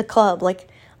just to the club.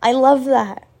 I love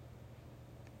that.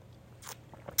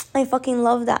 I fucking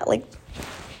love that.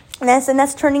 And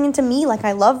that's turning into me.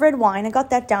 I love red wine. I got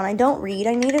that down. I don't read.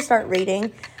 I need to start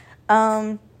reading.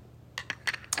 I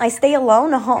stay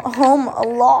alone home a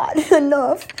lot.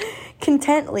 Enough.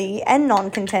 Contently and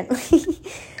non-contently.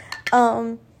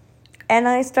 And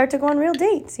I start to go on real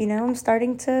dates, I'm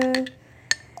starting to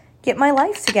get my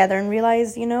life together and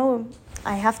realize,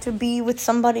 I have to be with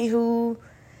somebody who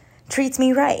treats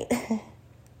me right.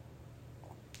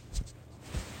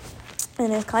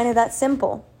 And it's kind of that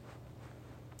simple.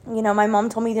 My mom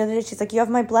told me the other day, she's like, you have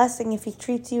my blessing if he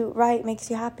treats you right, makes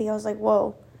you happy. I was like,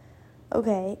 whoa,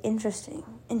 okay, interesting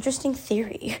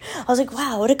theory. I was like,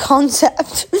 wow, what a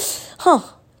concept.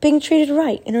 Being treated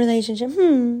right in a relationship.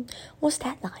 What's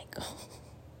that like?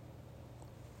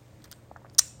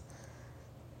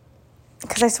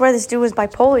 Because I swear this dude was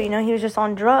bipolar, he was just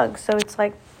on drugs. So it's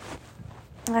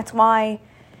that's why...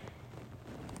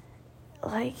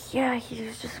 yeah, he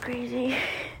was just crazy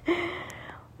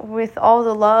with all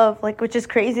the love, which is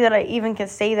crazy that I even can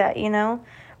say that,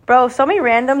 Bro, so many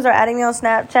randoms are adding me on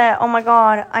Snapchat. Oh my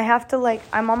God, I have to,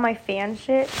 I'm on my fan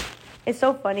shit. It's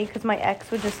so funny because my ex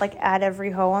would just, add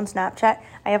every hoe on Snapchat.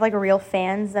 I have, real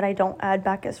fans that I don't add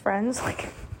back as friends.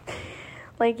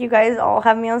 You guys all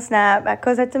have me on Snap at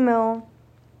Cosette DeMille.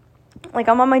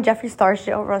 I'm on my Jeffree Star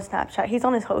shit over on Snapchat. He's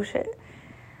on his hoe shit.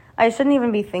 I shouldn't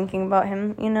even be thinking about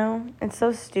him, It's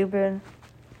so stupid.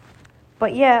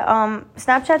 But yeah,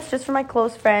 Snapchat's just for my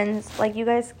close friends. You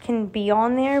guys can be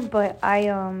on there, but I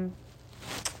don't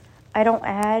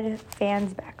add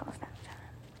fans back on Snapchat.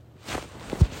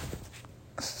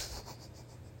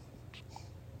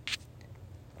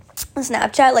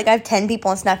 Snapchat, I have 10 people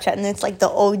on Snapchat, and it's, the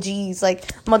OGs,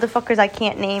 motherfuckers I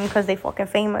can't name because they fucking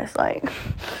famous,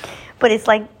 But it's,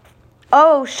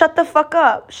 oh, shut the fuck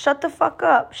up. Shut the fuck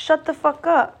up. Shut the fuck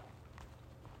up.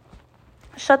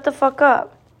 Shut the fuck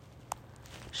up.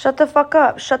 Shut the fuck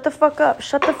up. Shut the fuck up.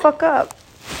 Shut the fuck up.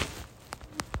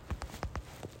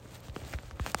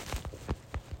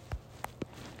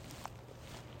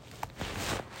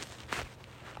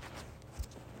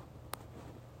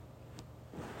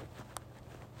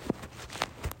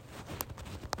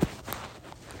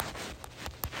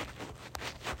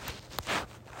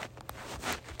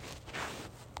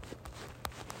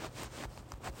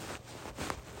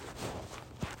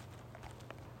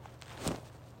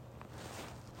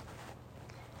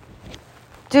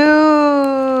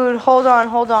 Dude, hold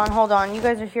on. You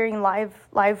guys are hearing live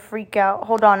freak out.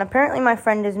 Hold on. Apparently my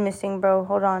friend is missing, bro.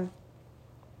 Hold on.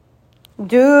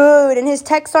 Dude, and his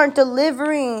texts aren't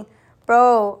delivering.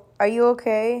 Bro, are you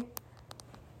okay?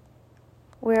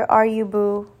 Where are you,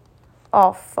 boo?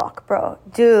 Oh, fuck, bro.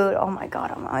 Dude, oh my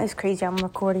God, it's crazy. I'm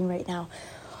recording right now.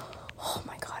 Oh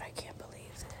my god, I can't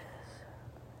believe this.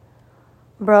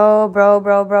 Bro. Bro.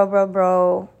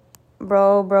 Not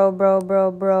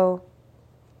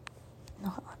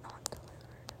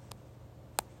delivered.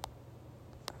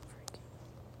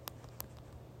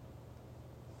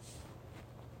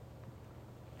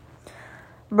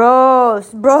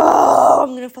 Bro,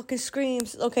 I'm gonna fucking scream.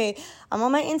 Okay, I'm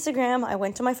on my Instagram. I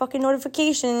went to my fucking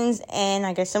notifications and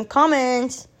I got some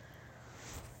comments.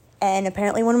 And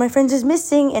apparently one of my friends is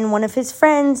missing and one of his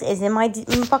friends is in my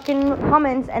fucking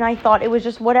comments. And I thought it was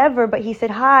just whatever. But he said,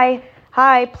 hi,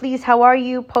 please, how are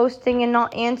you? Posting and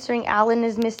not answering. Alan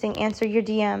is missing. Answer your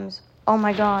DMs. Oh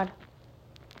my god.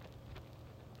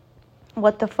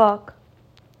 What the fuck?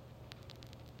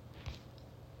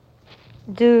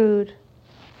 Dude.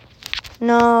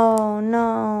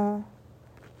 No.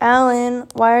 Alan,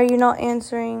 why are you not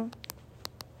answering?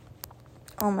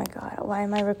 Oh my god, why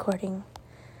am I recording?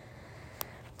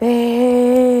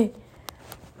 Babe,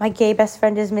 my gay best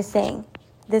friend is missing.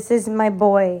 This is my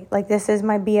boy. Like, this is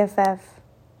my BFF.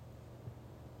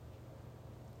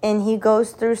 And he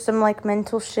goes through some, like,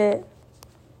 mental shit.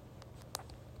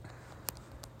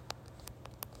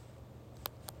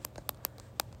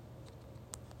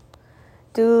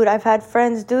 Dude, I've had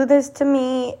friends do this to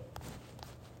me.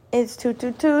 It's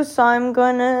 222, so I'm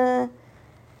gonna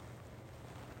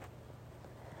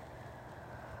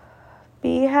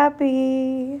be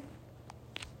happy.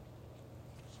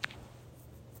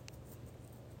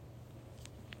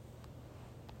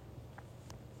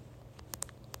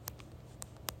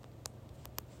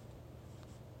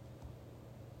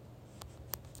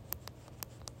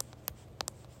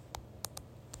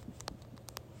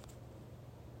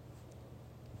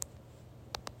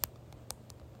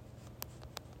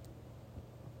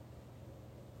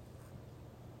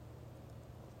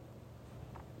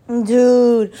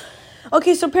 Dude.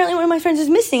 Okay, so apparently one of my friends is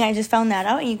missing. I just found that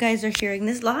out and you guys are hearing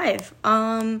this live.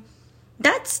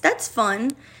 That's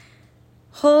fun.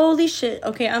 Holy shit.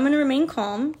 Okay, I'm gonna remain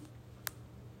calm.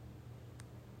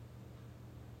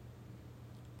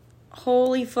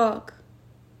 Holy fuck.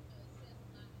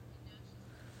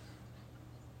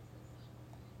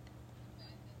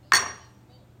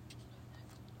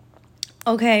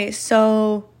 Okay,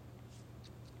 so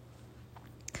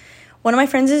one of my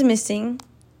friends is missing.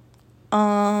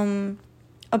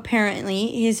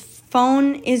 Apparently his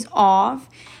phone is off.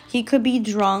 He could be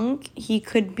drunk. He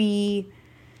could be...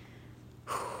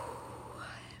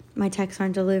 My texts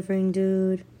aren't delivering,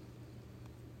 dude.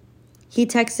 He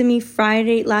texted me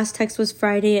Friday. Last text was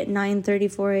Friday at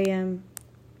 9:34 a.m.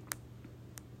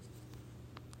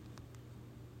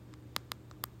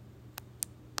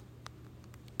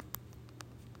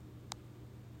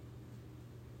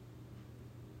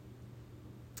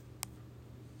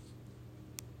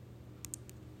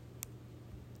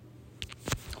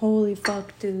 Holy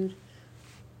fuck, dude.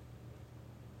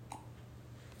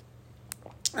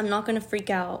 I'm not gonna freak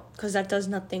out because that does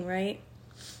nothing, right?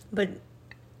 But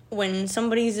when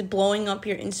somebody's blowing up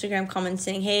your Instagram comments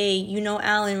saying, hey, you know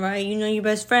Alan, right? You know your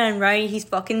best friend, right? He's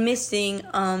fucking missing.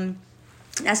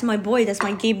 That's my boy. That's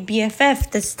my gay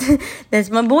BFF. That's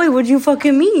my boy. What do you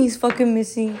fucking mean he's fucking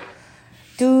missing?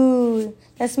 Dude,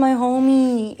 that's my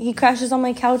homie. He crashes on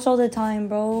my couch all the time,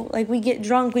 bro. Like, we get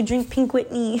drunk. We drink Pink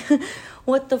Whitney.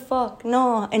 What the fuck?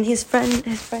 No. And his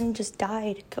friend just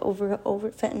died over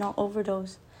fentanyl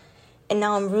overdose. And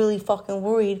now I'm really fucking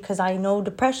worried because I know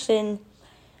depression.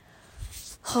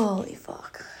 Holy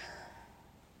fuck.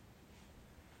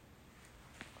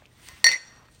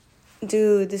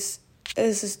 Dude, this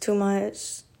is too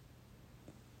much.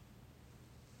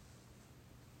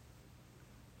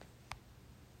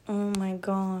 Oh my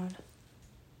god.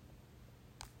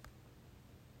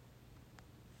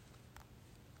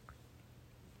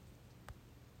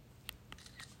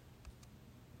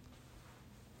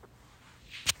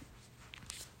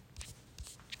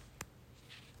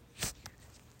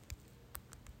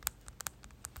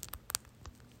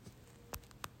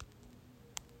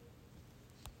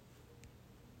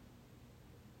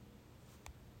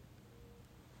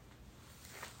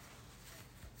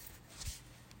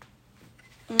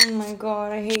 Oh my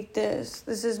god, I hate this.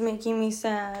 This is making me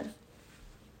sad.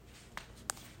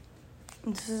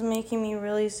 This is making me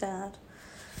really sad.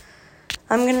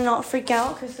 I'm gonna not freak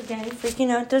out because, again, freaking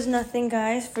out does nothing,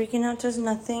 guys. Freaking out does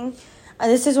nothing.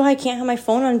 This is why I can't have my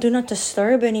phone on Do Not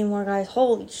Disturb anymore, guys.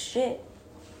 Holy shit.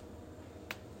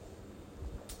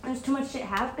 There's too much shit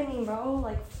happening, bro.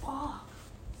 Like, fuck.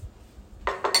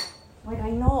 Like,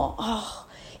 I know,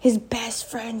 his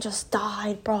best friend just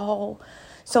died, bro.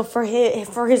 So for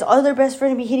his other best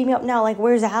friend to be hitting me up now, like,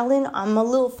 where's Alan? I'm a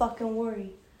little fucking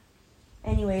worried.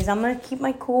 Anyways, I'm gonna keep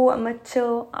my cool. I'm gonna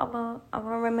chill. I'm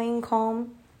gonna remain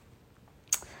calm.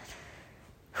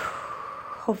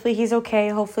 Hopefully he's okay.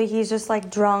 Hopefully he's just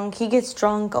like drunk. He gets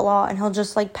drunk a lot and he'll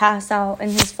just like pass out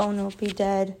and his phone will be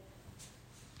dead.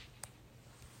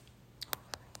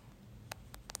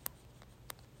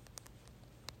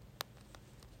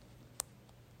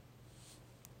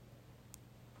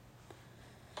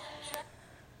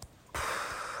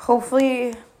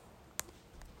 Hopefully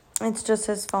it's just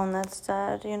his phone that's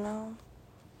dead, you know?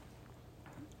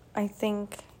 I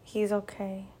think he's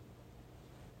okay.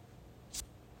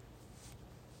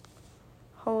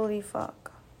 Holy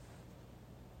fuck.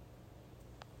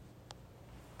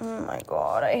 Oh my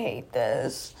god, I hate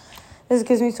this. This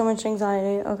gives me so much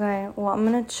anxiety. Okay, well, I'm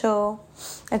gonna chill.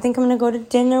 I think I'm gonna go to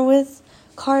dinner with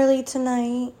Carly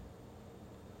tonight.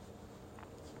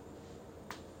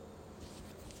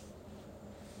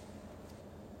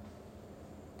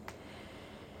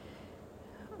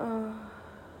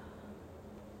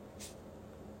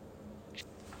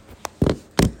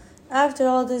 After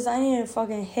all this, I need a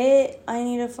fucking hit. I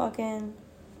need a fucking...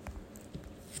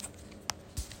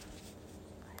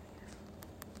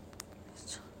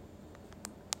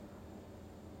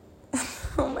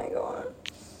 Oh my god.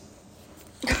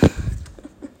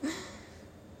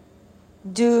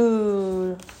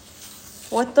 Dude.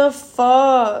 What the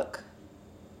fuck?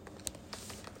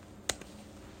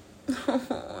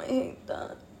 I hate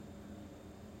that.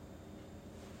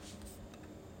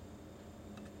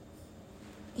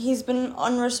 He's been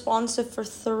unresponsive for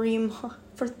 3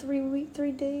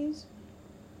 days.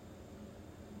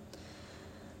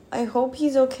 I hope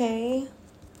he's okay.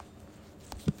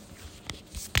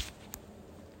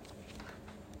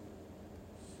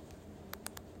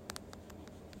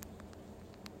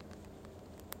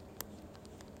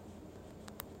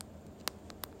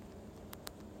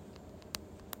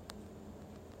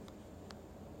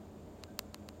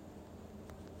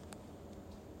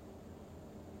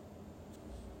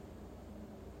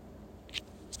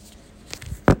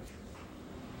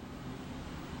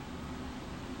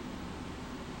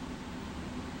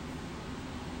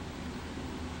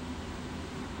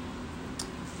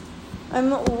 I'm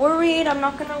worried. I'm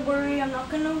not gonna worry. I'm gonna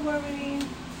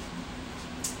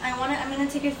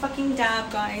take a fucking dab,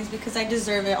 guys, because I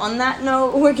deserve it. On that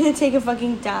note, we're gonna take a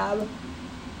fucking dab.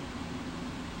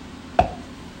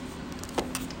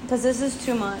 Because this is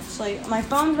too much. Like, my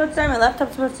phone's about to die, my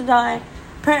laptop's about to die.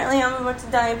 Apparently, I'm about to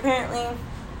die. Apparently,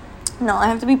 no, I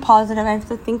have to be positive. I have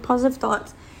to think positive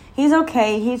thoughts. He's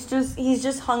okay. He's just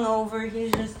hungover. He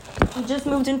just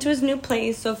moved into his new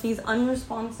place. So if he's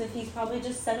unresponsive, he's probably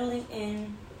just settling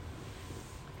in.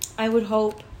 I would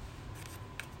hope.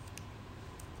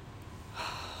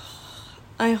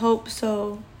 I hope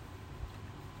so.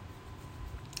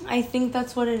 I think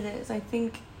that's what it is. I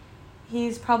think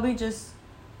he's probably just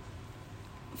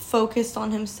focused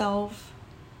on himself.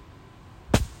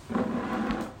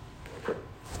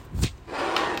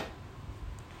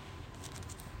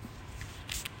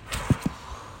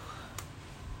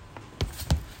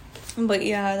 But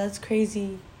yeah, that's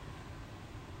crazy.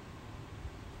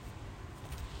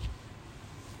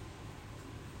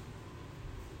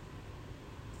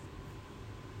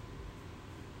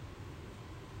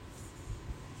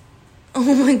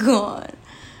 Oh my god.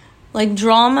 Like,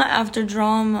 drama after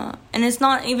drama. And it's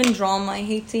not even drama. I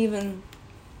hate to even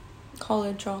call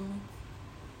it drama.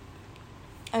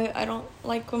 I don't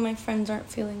like when my friends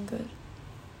aren't feeling good.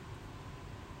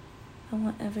 I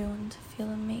want everyone to feel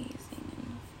amazing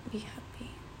and be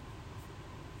happy.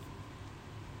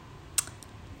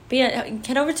 But yeah,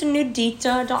 head over to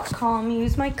nudita.com.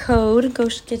 Use my code. Go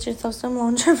get yourself some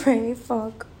lingerie.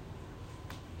 Fuck.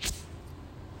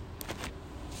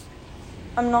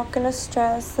 I'm not gonna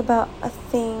stress about a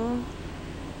thing.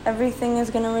 Everything is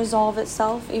gonna resolve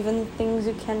itself, even the things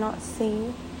you cannot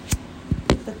see.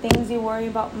 The things you worry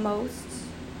about most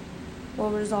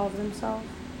will resolve themselves.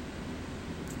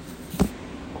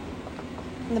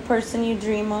 And the person you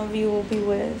dream of, you will be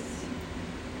with.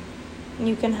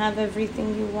 You can have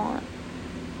everything you want.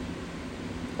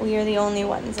 We are the only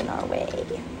ones in our way.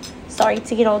 Sorry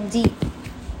to get all deep.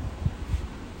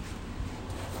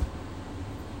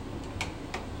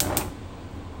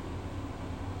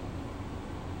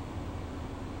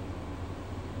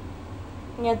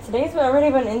 Yeah, today's already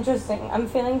been interesting. I'm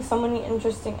feeling so many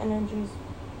interesting energies.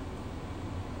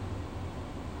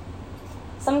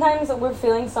 Sometimes we're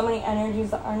feeling so many energies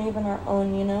that aren't even our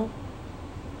own, you know?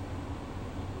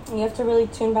 You have to really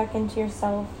tune back into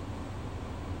yourself.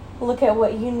 Look at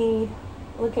what you need.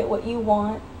 Look at what you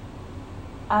want.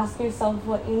 Ask yourself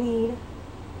what you need.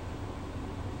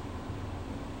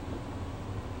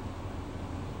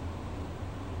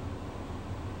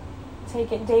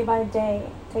 Take it day by day.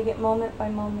 Take it moment by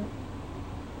moment.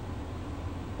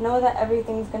 Know that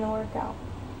everything's going to work out.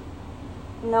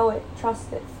 Know it.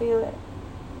 Trust it. Feel it.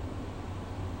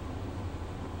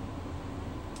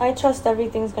 I trust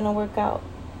everything's going to work out.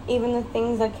 Even the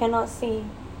things I cannot see.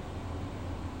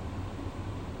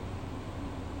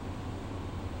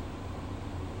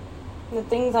 The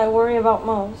things I worry about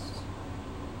most.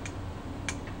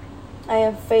 I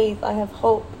have faith. I have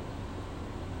hope.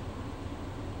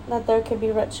 That there could be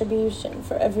retribution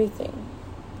for everything.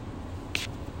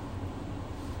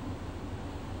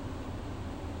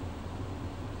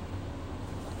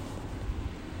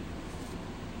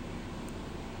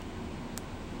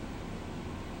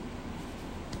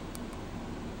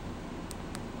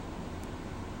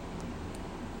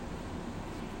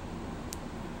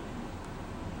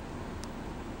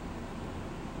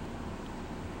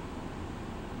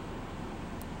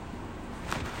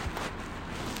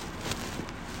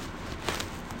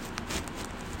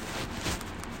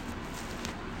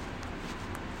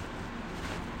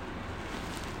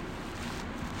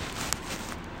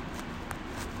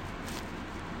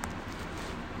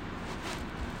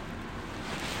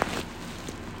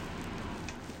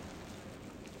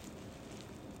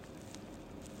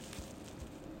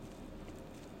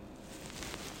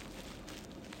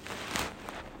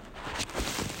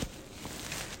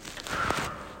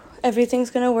 Everything's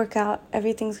going to work out.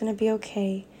 Everything's going to be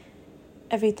okay.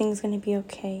 Everything's going to be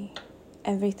okay.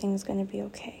 Everything's going to be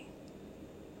okay.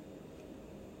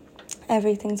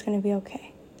 Everything's going to be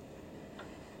okay.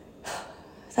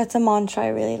 That's a mantra I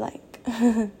really like.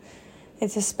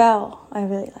 It's a spell I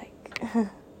really like.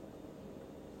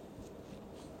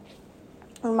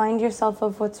 Remind yourself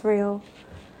of what's real.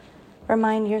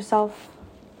 Remind yourself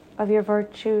of your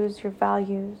virtues, your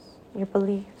values, your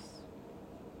beliefs.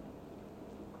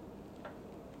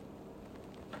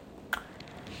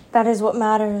 That is what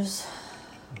matters.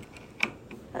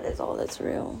 That is all that's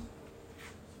real.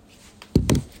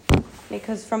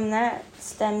 Because from that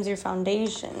stems your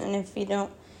foundation. And if you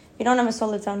don't have a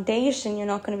solid foundation, you're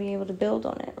not going to be able to build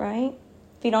on it, right?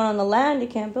 If you don't own the land, you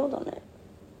can't build on it,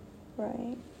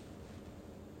 right?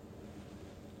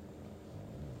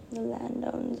 The land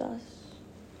owns us.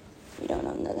 We don't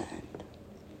own the land.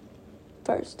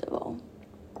 First of all.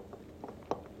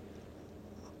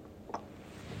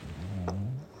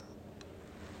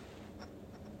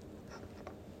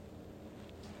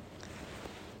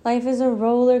 Life is a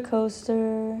roller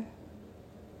coaster.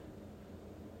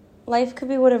 Life could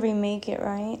be whatever you make it,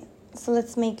 right? So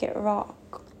let's make it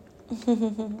rock.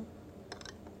 In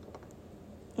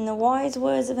the wise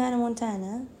words of Hannah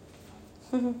Montana,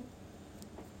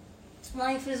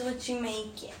 life is what you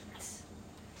make it.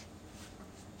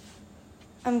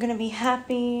 I'm gonna be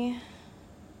happy.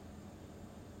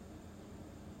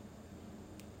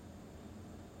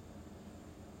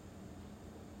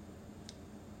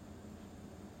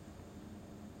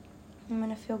 I'm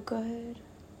gonna feel good.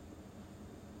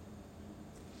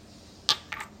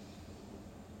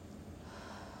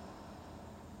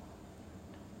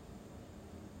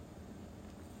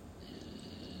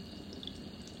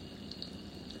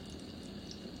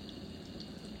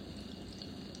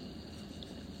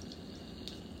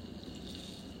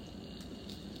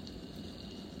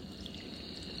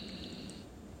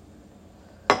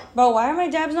 Bro, why are my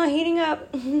dabs not heating up?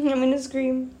 I'm gonna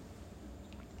scream.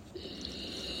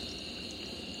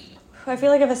 I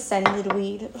feel like I've ascended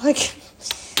weed. Like,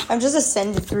 I've just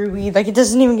ascended through weed. Like, it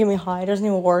doesn't even get me high. It doesn't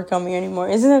even work on me anymore.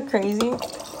 Isn't that crazy?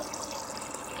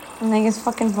 And, like, it's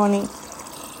fucking funny.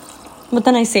 But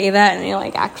then I say that, and they,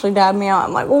 like, actually dab me out.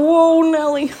 I'm like, whoa,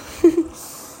 Nelly.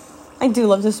 I do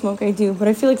love to smoke, I do. But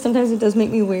I feel like sometimes it does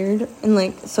make me weird in,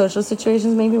 like, social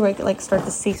situations, maybe, where I could, like, start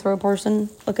to see through a person,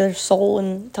 look at their soul,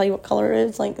 and tell you what color it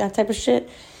is. Like, that type of shit.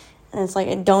 And it's like,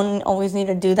 I don't always need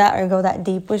to do that or go that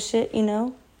deep with shit, you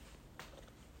know?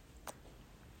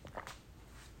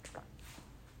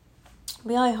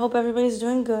 But yeah, I hope everybody's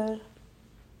doing good.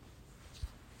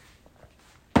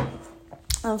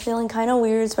 I'm feeling kind of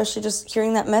weird, especially just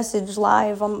hearing that message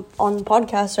live on the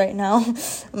podcast right now.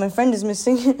 My friend is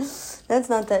missing. That's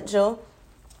not that chill.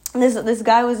 This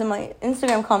guy was in my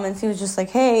Instagram comments. He was just like,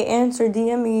 hey, answer,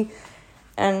 DM me.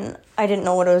 And I didn't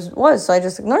know what it was, so I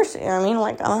just ignored it. You know what I mean?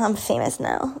 Like, I'm famous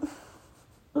now.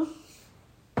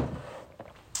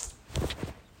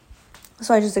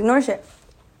 So I just ignored it.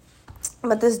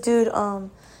 But this dude,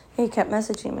 he kept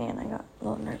messaging me, and I got a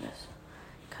little nervous.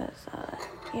 Because,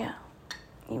 yeah,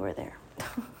 you were there.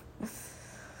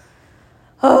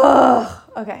 Oh,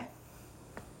 okay.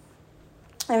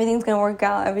 Everything's going to work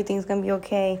out. Everything's going to be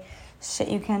okay. Shit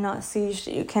you cannot see,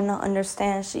 shit you cannot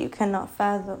understand, shit you cannot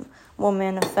fathom will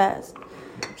manifest.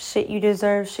 Shit you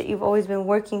deserve, shit you've always been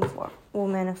working for will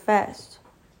manifest.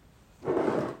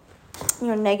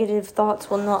 Your negative thoughts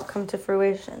will not come to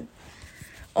fruition.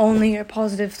 Only your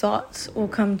positive thoughts will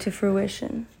come to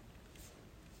fruition.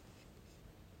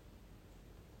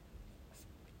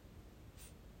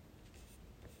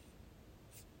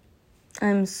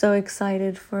 I'm so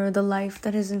excited for the life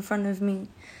that is in front of me.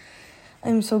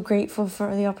 I'm so grateful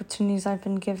for the opportunities I've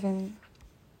been given.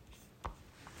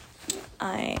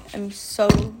 I am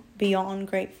so beyond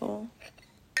grateful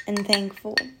and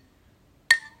thankful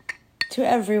to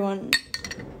everyone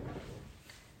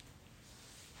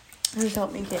who's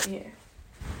helped me get here.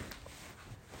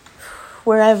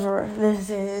 Wherever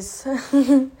this is,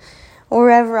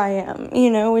 wherever I am,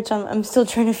 which I'm still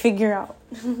trying to figure out.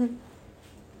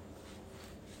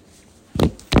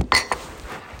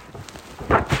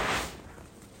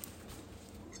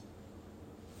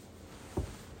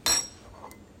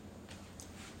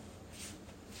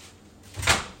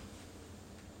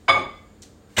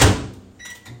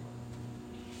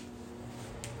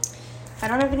 I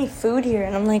don't have any food here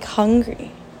and I'm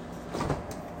hungry.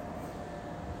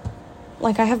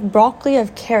 I have broccoli, I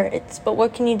have carrots, but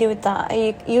what can you do with that?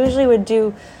 I usually would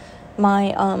do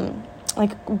my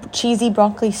cheesy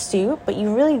broccoli stew, but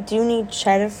you really do need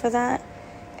cheddar for that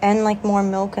and more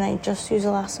milk, and I just used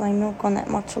the last of my milk on that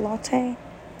matcha latte.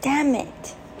 Damn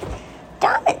it,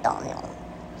 Daniel.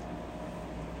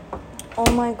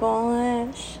 Oh my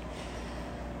gosh.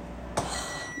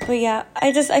 But yeah,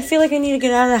 I feel like I need to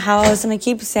get out of the house, and I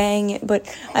keep saying it, but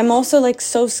I'm also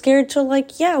so scared to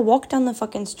walk down the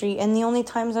fucking street. And the only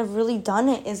times I've really done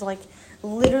it is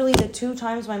literally the 2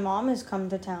 times my mom has come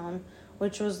to town,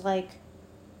 which was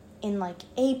in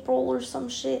April or some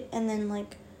shit, and then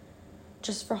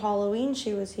just for Halloween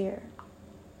she was here,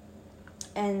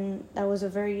 and that was a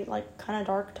very kind of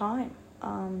dark time,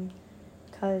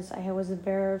 because I was the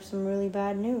bearer of some really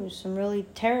bad news, some really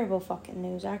terrible fucking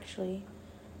news actually.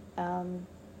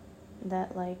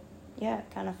 That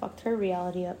kind of fucked her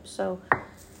reality up. So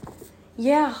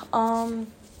yeah,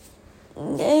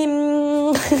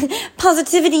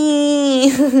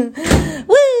 positivity.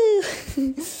 Woo.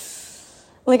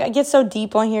 I get so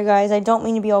deep on here, guys. I don't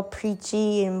mean to be all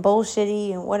preachy and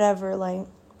bullshitty and whatever,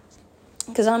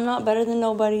 because I'm not better than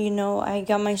nobody, I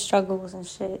got my struggles and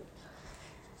shit.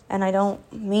 And I don't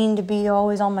mean to be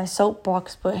always on my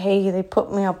soapbox, but hey, they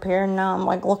put me up here and now I'm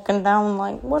looking down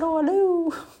what do I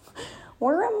do?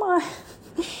 Where am I?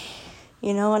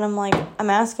 And I'm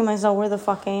asking myself where the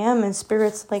fuck I am, and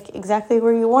Spirit's exactly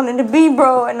where you wanted to be,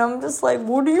 bro. And I'm just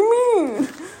what do you mean?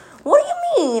 What do you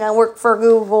mean I work for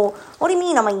Google? What do you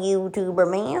mean I'm a YouTuber,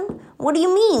 man? What do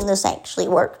you mean this actually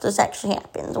works? This actually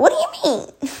happens? What do you mean?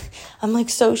 I'm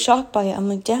so shocked by it.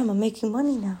 I'm damn, I'm making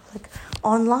money now.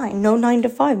 Online, no 9 to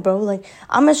 5, bro.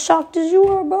 I'm as shocked as you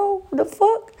are, bro. What the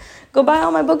fuck? Go buy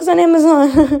all my books on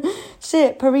Amazon.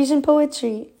 Shit, Parisian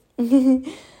poetry.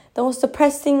 The most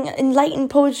depressing,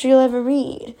 enlightened poetry you'll ever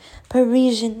read.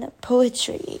 Parisian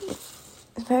poetry.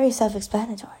 It's very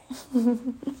self-explanatory.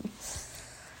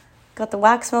 Got the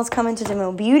wax melts coming to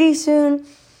Demille Beauty soon.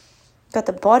 Got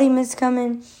the body mist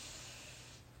coming.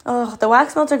 Oh, the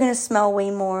wax melts are going to smell way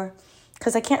more,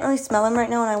 because I can't really smell them right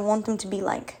now, and I want them to be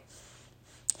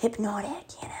hypnotic,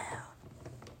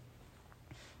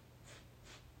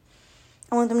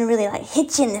 I want them to really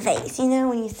hit you in the face,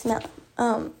 when you smell.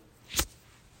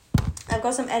 I've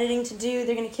got some editing to do.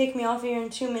 They're gonna kick me off here in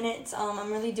 2 minutes.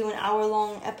 I'm really doing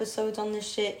hour-long episodes on this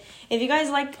shit. If you guys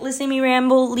like listening to me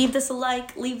ramble, leave this a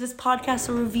like, leave this podcast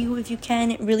a review if you can.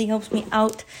 It really helps me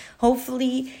out.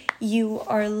 Hopefully you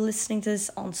are listening to this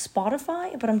on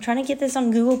Spotify, but I'm trying to get this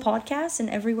on Google Podcasts and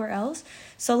everywhere else.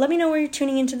 So let me know where you're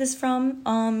tuning into this from.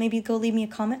 Maybe go leave me a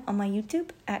comment on my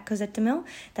YouTube at Cosette Demille.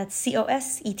 That's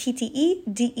CosetteDemille.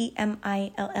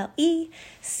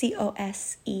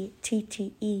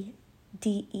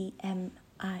 CosetteDemille.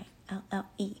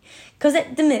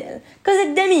 Cosette Demille.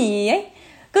 Cosette Demille.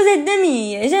 Cosette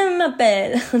Demille. Je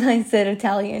m'appelle. I said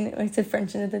Italian. I said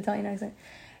French in the Italian accent.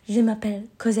 Je m'appelle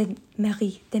Cosette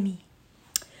Marie Demille.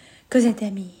 Cosette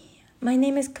Demille. My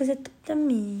name is Cosette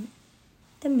Demille.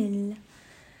 Demille.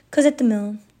 Cosette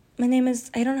Demille. My name is...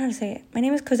 I don't know how to say it. My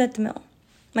name is Cosette Demille.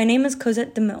 My name is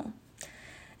Cosette Demille.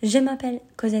 Je m'appelle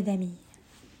Cosette Demille.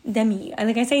 Demi.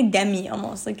 I say demi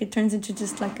almost. It turns into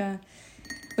just a...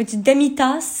 Which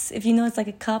demi-tasse, if you know, it's a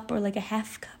cup or a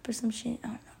half cup or some shit. I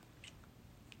don't know.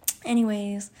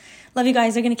 Anyways, love you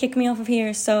guys. They're going to kick me off of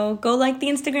here. So go like the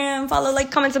Instagram, follow,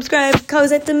 comment, subscribe.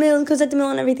 Cosette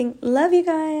Demille and everything. Love you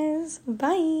guys.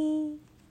 Bye.